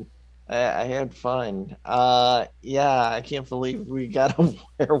I had fun. Yeah, I can't believe we got a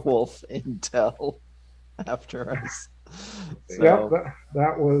werewolf intel after us. So, Yep,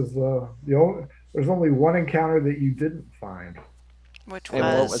 that was the only. There's only one encounter that you didn't find. Which and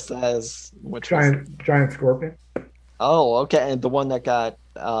was? what was that? Which giant scorpion. Oh, okay, and the one that got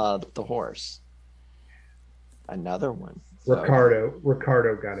the horse. Another one.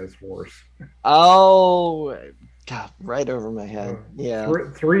 Ricardo got his horse. Oh, God, right over my head. Yeah.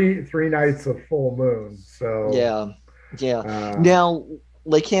 Three nights of full moon. So yeah. Now,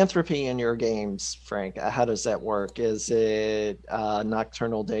 lycanthropy in your games, Frank, how does that work? Is it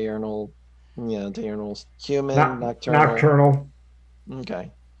nocturnal, diurnal, diurnal, human, nocturnal?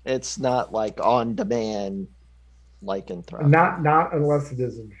 Okay. It's not like on demand lycanthropy. Not unless it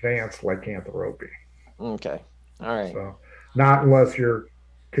is advanced lycanthropy. Okay. All right. So not unless you're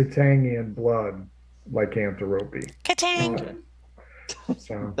Catangian blood lycanthropy. Katang! Okay.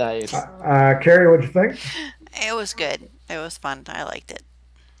 So Nice. Carrie, what'd you think? It was good. It was fun. I liked it.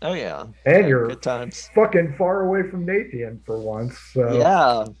 Oh yeah. And you're good times. Fucking far away from Nathan for once. So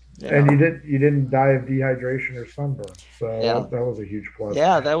yeah. And you didn't die of dehydration or sunburn. So that was a huge plus.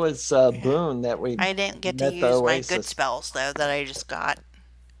 Yeah, that was a boon that we I didn't get to use my good spells though that I just got.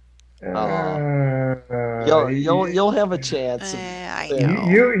 You'll have a chance. I know.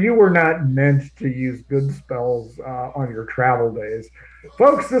 You were not meant to use good spells on your travel days.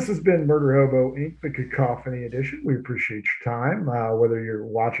 Folks, this has been Murder Hobo Inc., the Cacophony edition. We appreciate your time, whether you're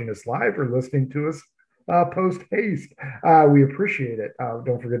watching us live or listening to us post haste. We appreciate it.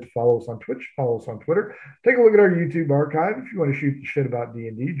 Don't forget to follow us on Twitch, follow us on Twitter. Take a look at our YouTube archive. If you want to shoot the shit about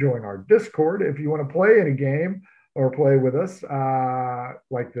D&D, join our Discord. If you want to play in a game or play with us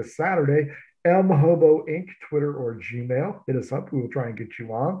like this Saturday, mhobo inc, Twitter or Gmail. Hit us up. We will try and get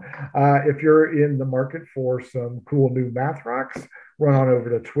you on. If you're in the market for some cool new math rocks, run on over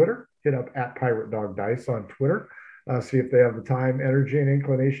to Twitter. Hit up at Pirate Dog Dice on Twitter. See if they have the time, energy, and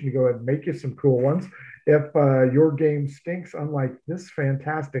inclination to go ahead and make you some cool ones. If your game stinks, unlike this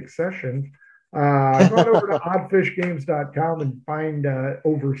fantastic session, go on over to oddfishgames.com and find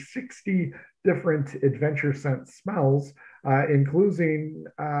over 60 different adventure scent smells, including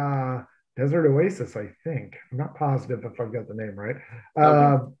Desert Oasis, I think. I'm not positive if I've got the name right.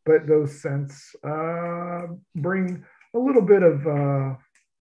 But those scents bring a little bit of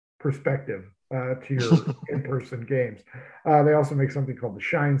perspective to your in-person games. They also make something called the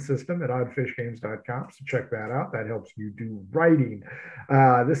Shine System at oddfishgames.com, so check that out. That helps you do writing.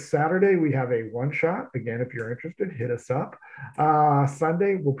 This Saturday, we have a one-shot. Again, if you're interested, hit us up.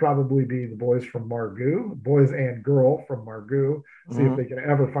 Sunday will probably be the boys from Margoo, boys and girl from Margoo, see if they can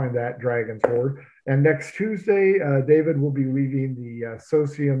ever find that dragon's hoard. And next Tuesday, David will be leading the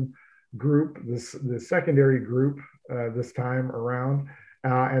Socium group, the secondary group this time around.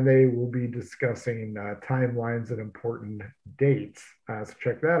 And they will be discussing timelines and important dates. So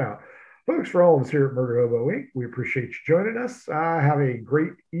check that out. Folks, for all of us here at Murder Hobo Inc., we appreciate you joining us. Have a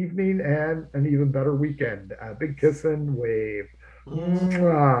great evening and an even better weekend. Big kiss and wave.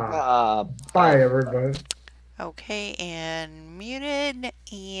 Bye, everybody. Okay, and muted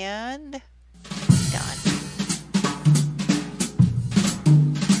and done.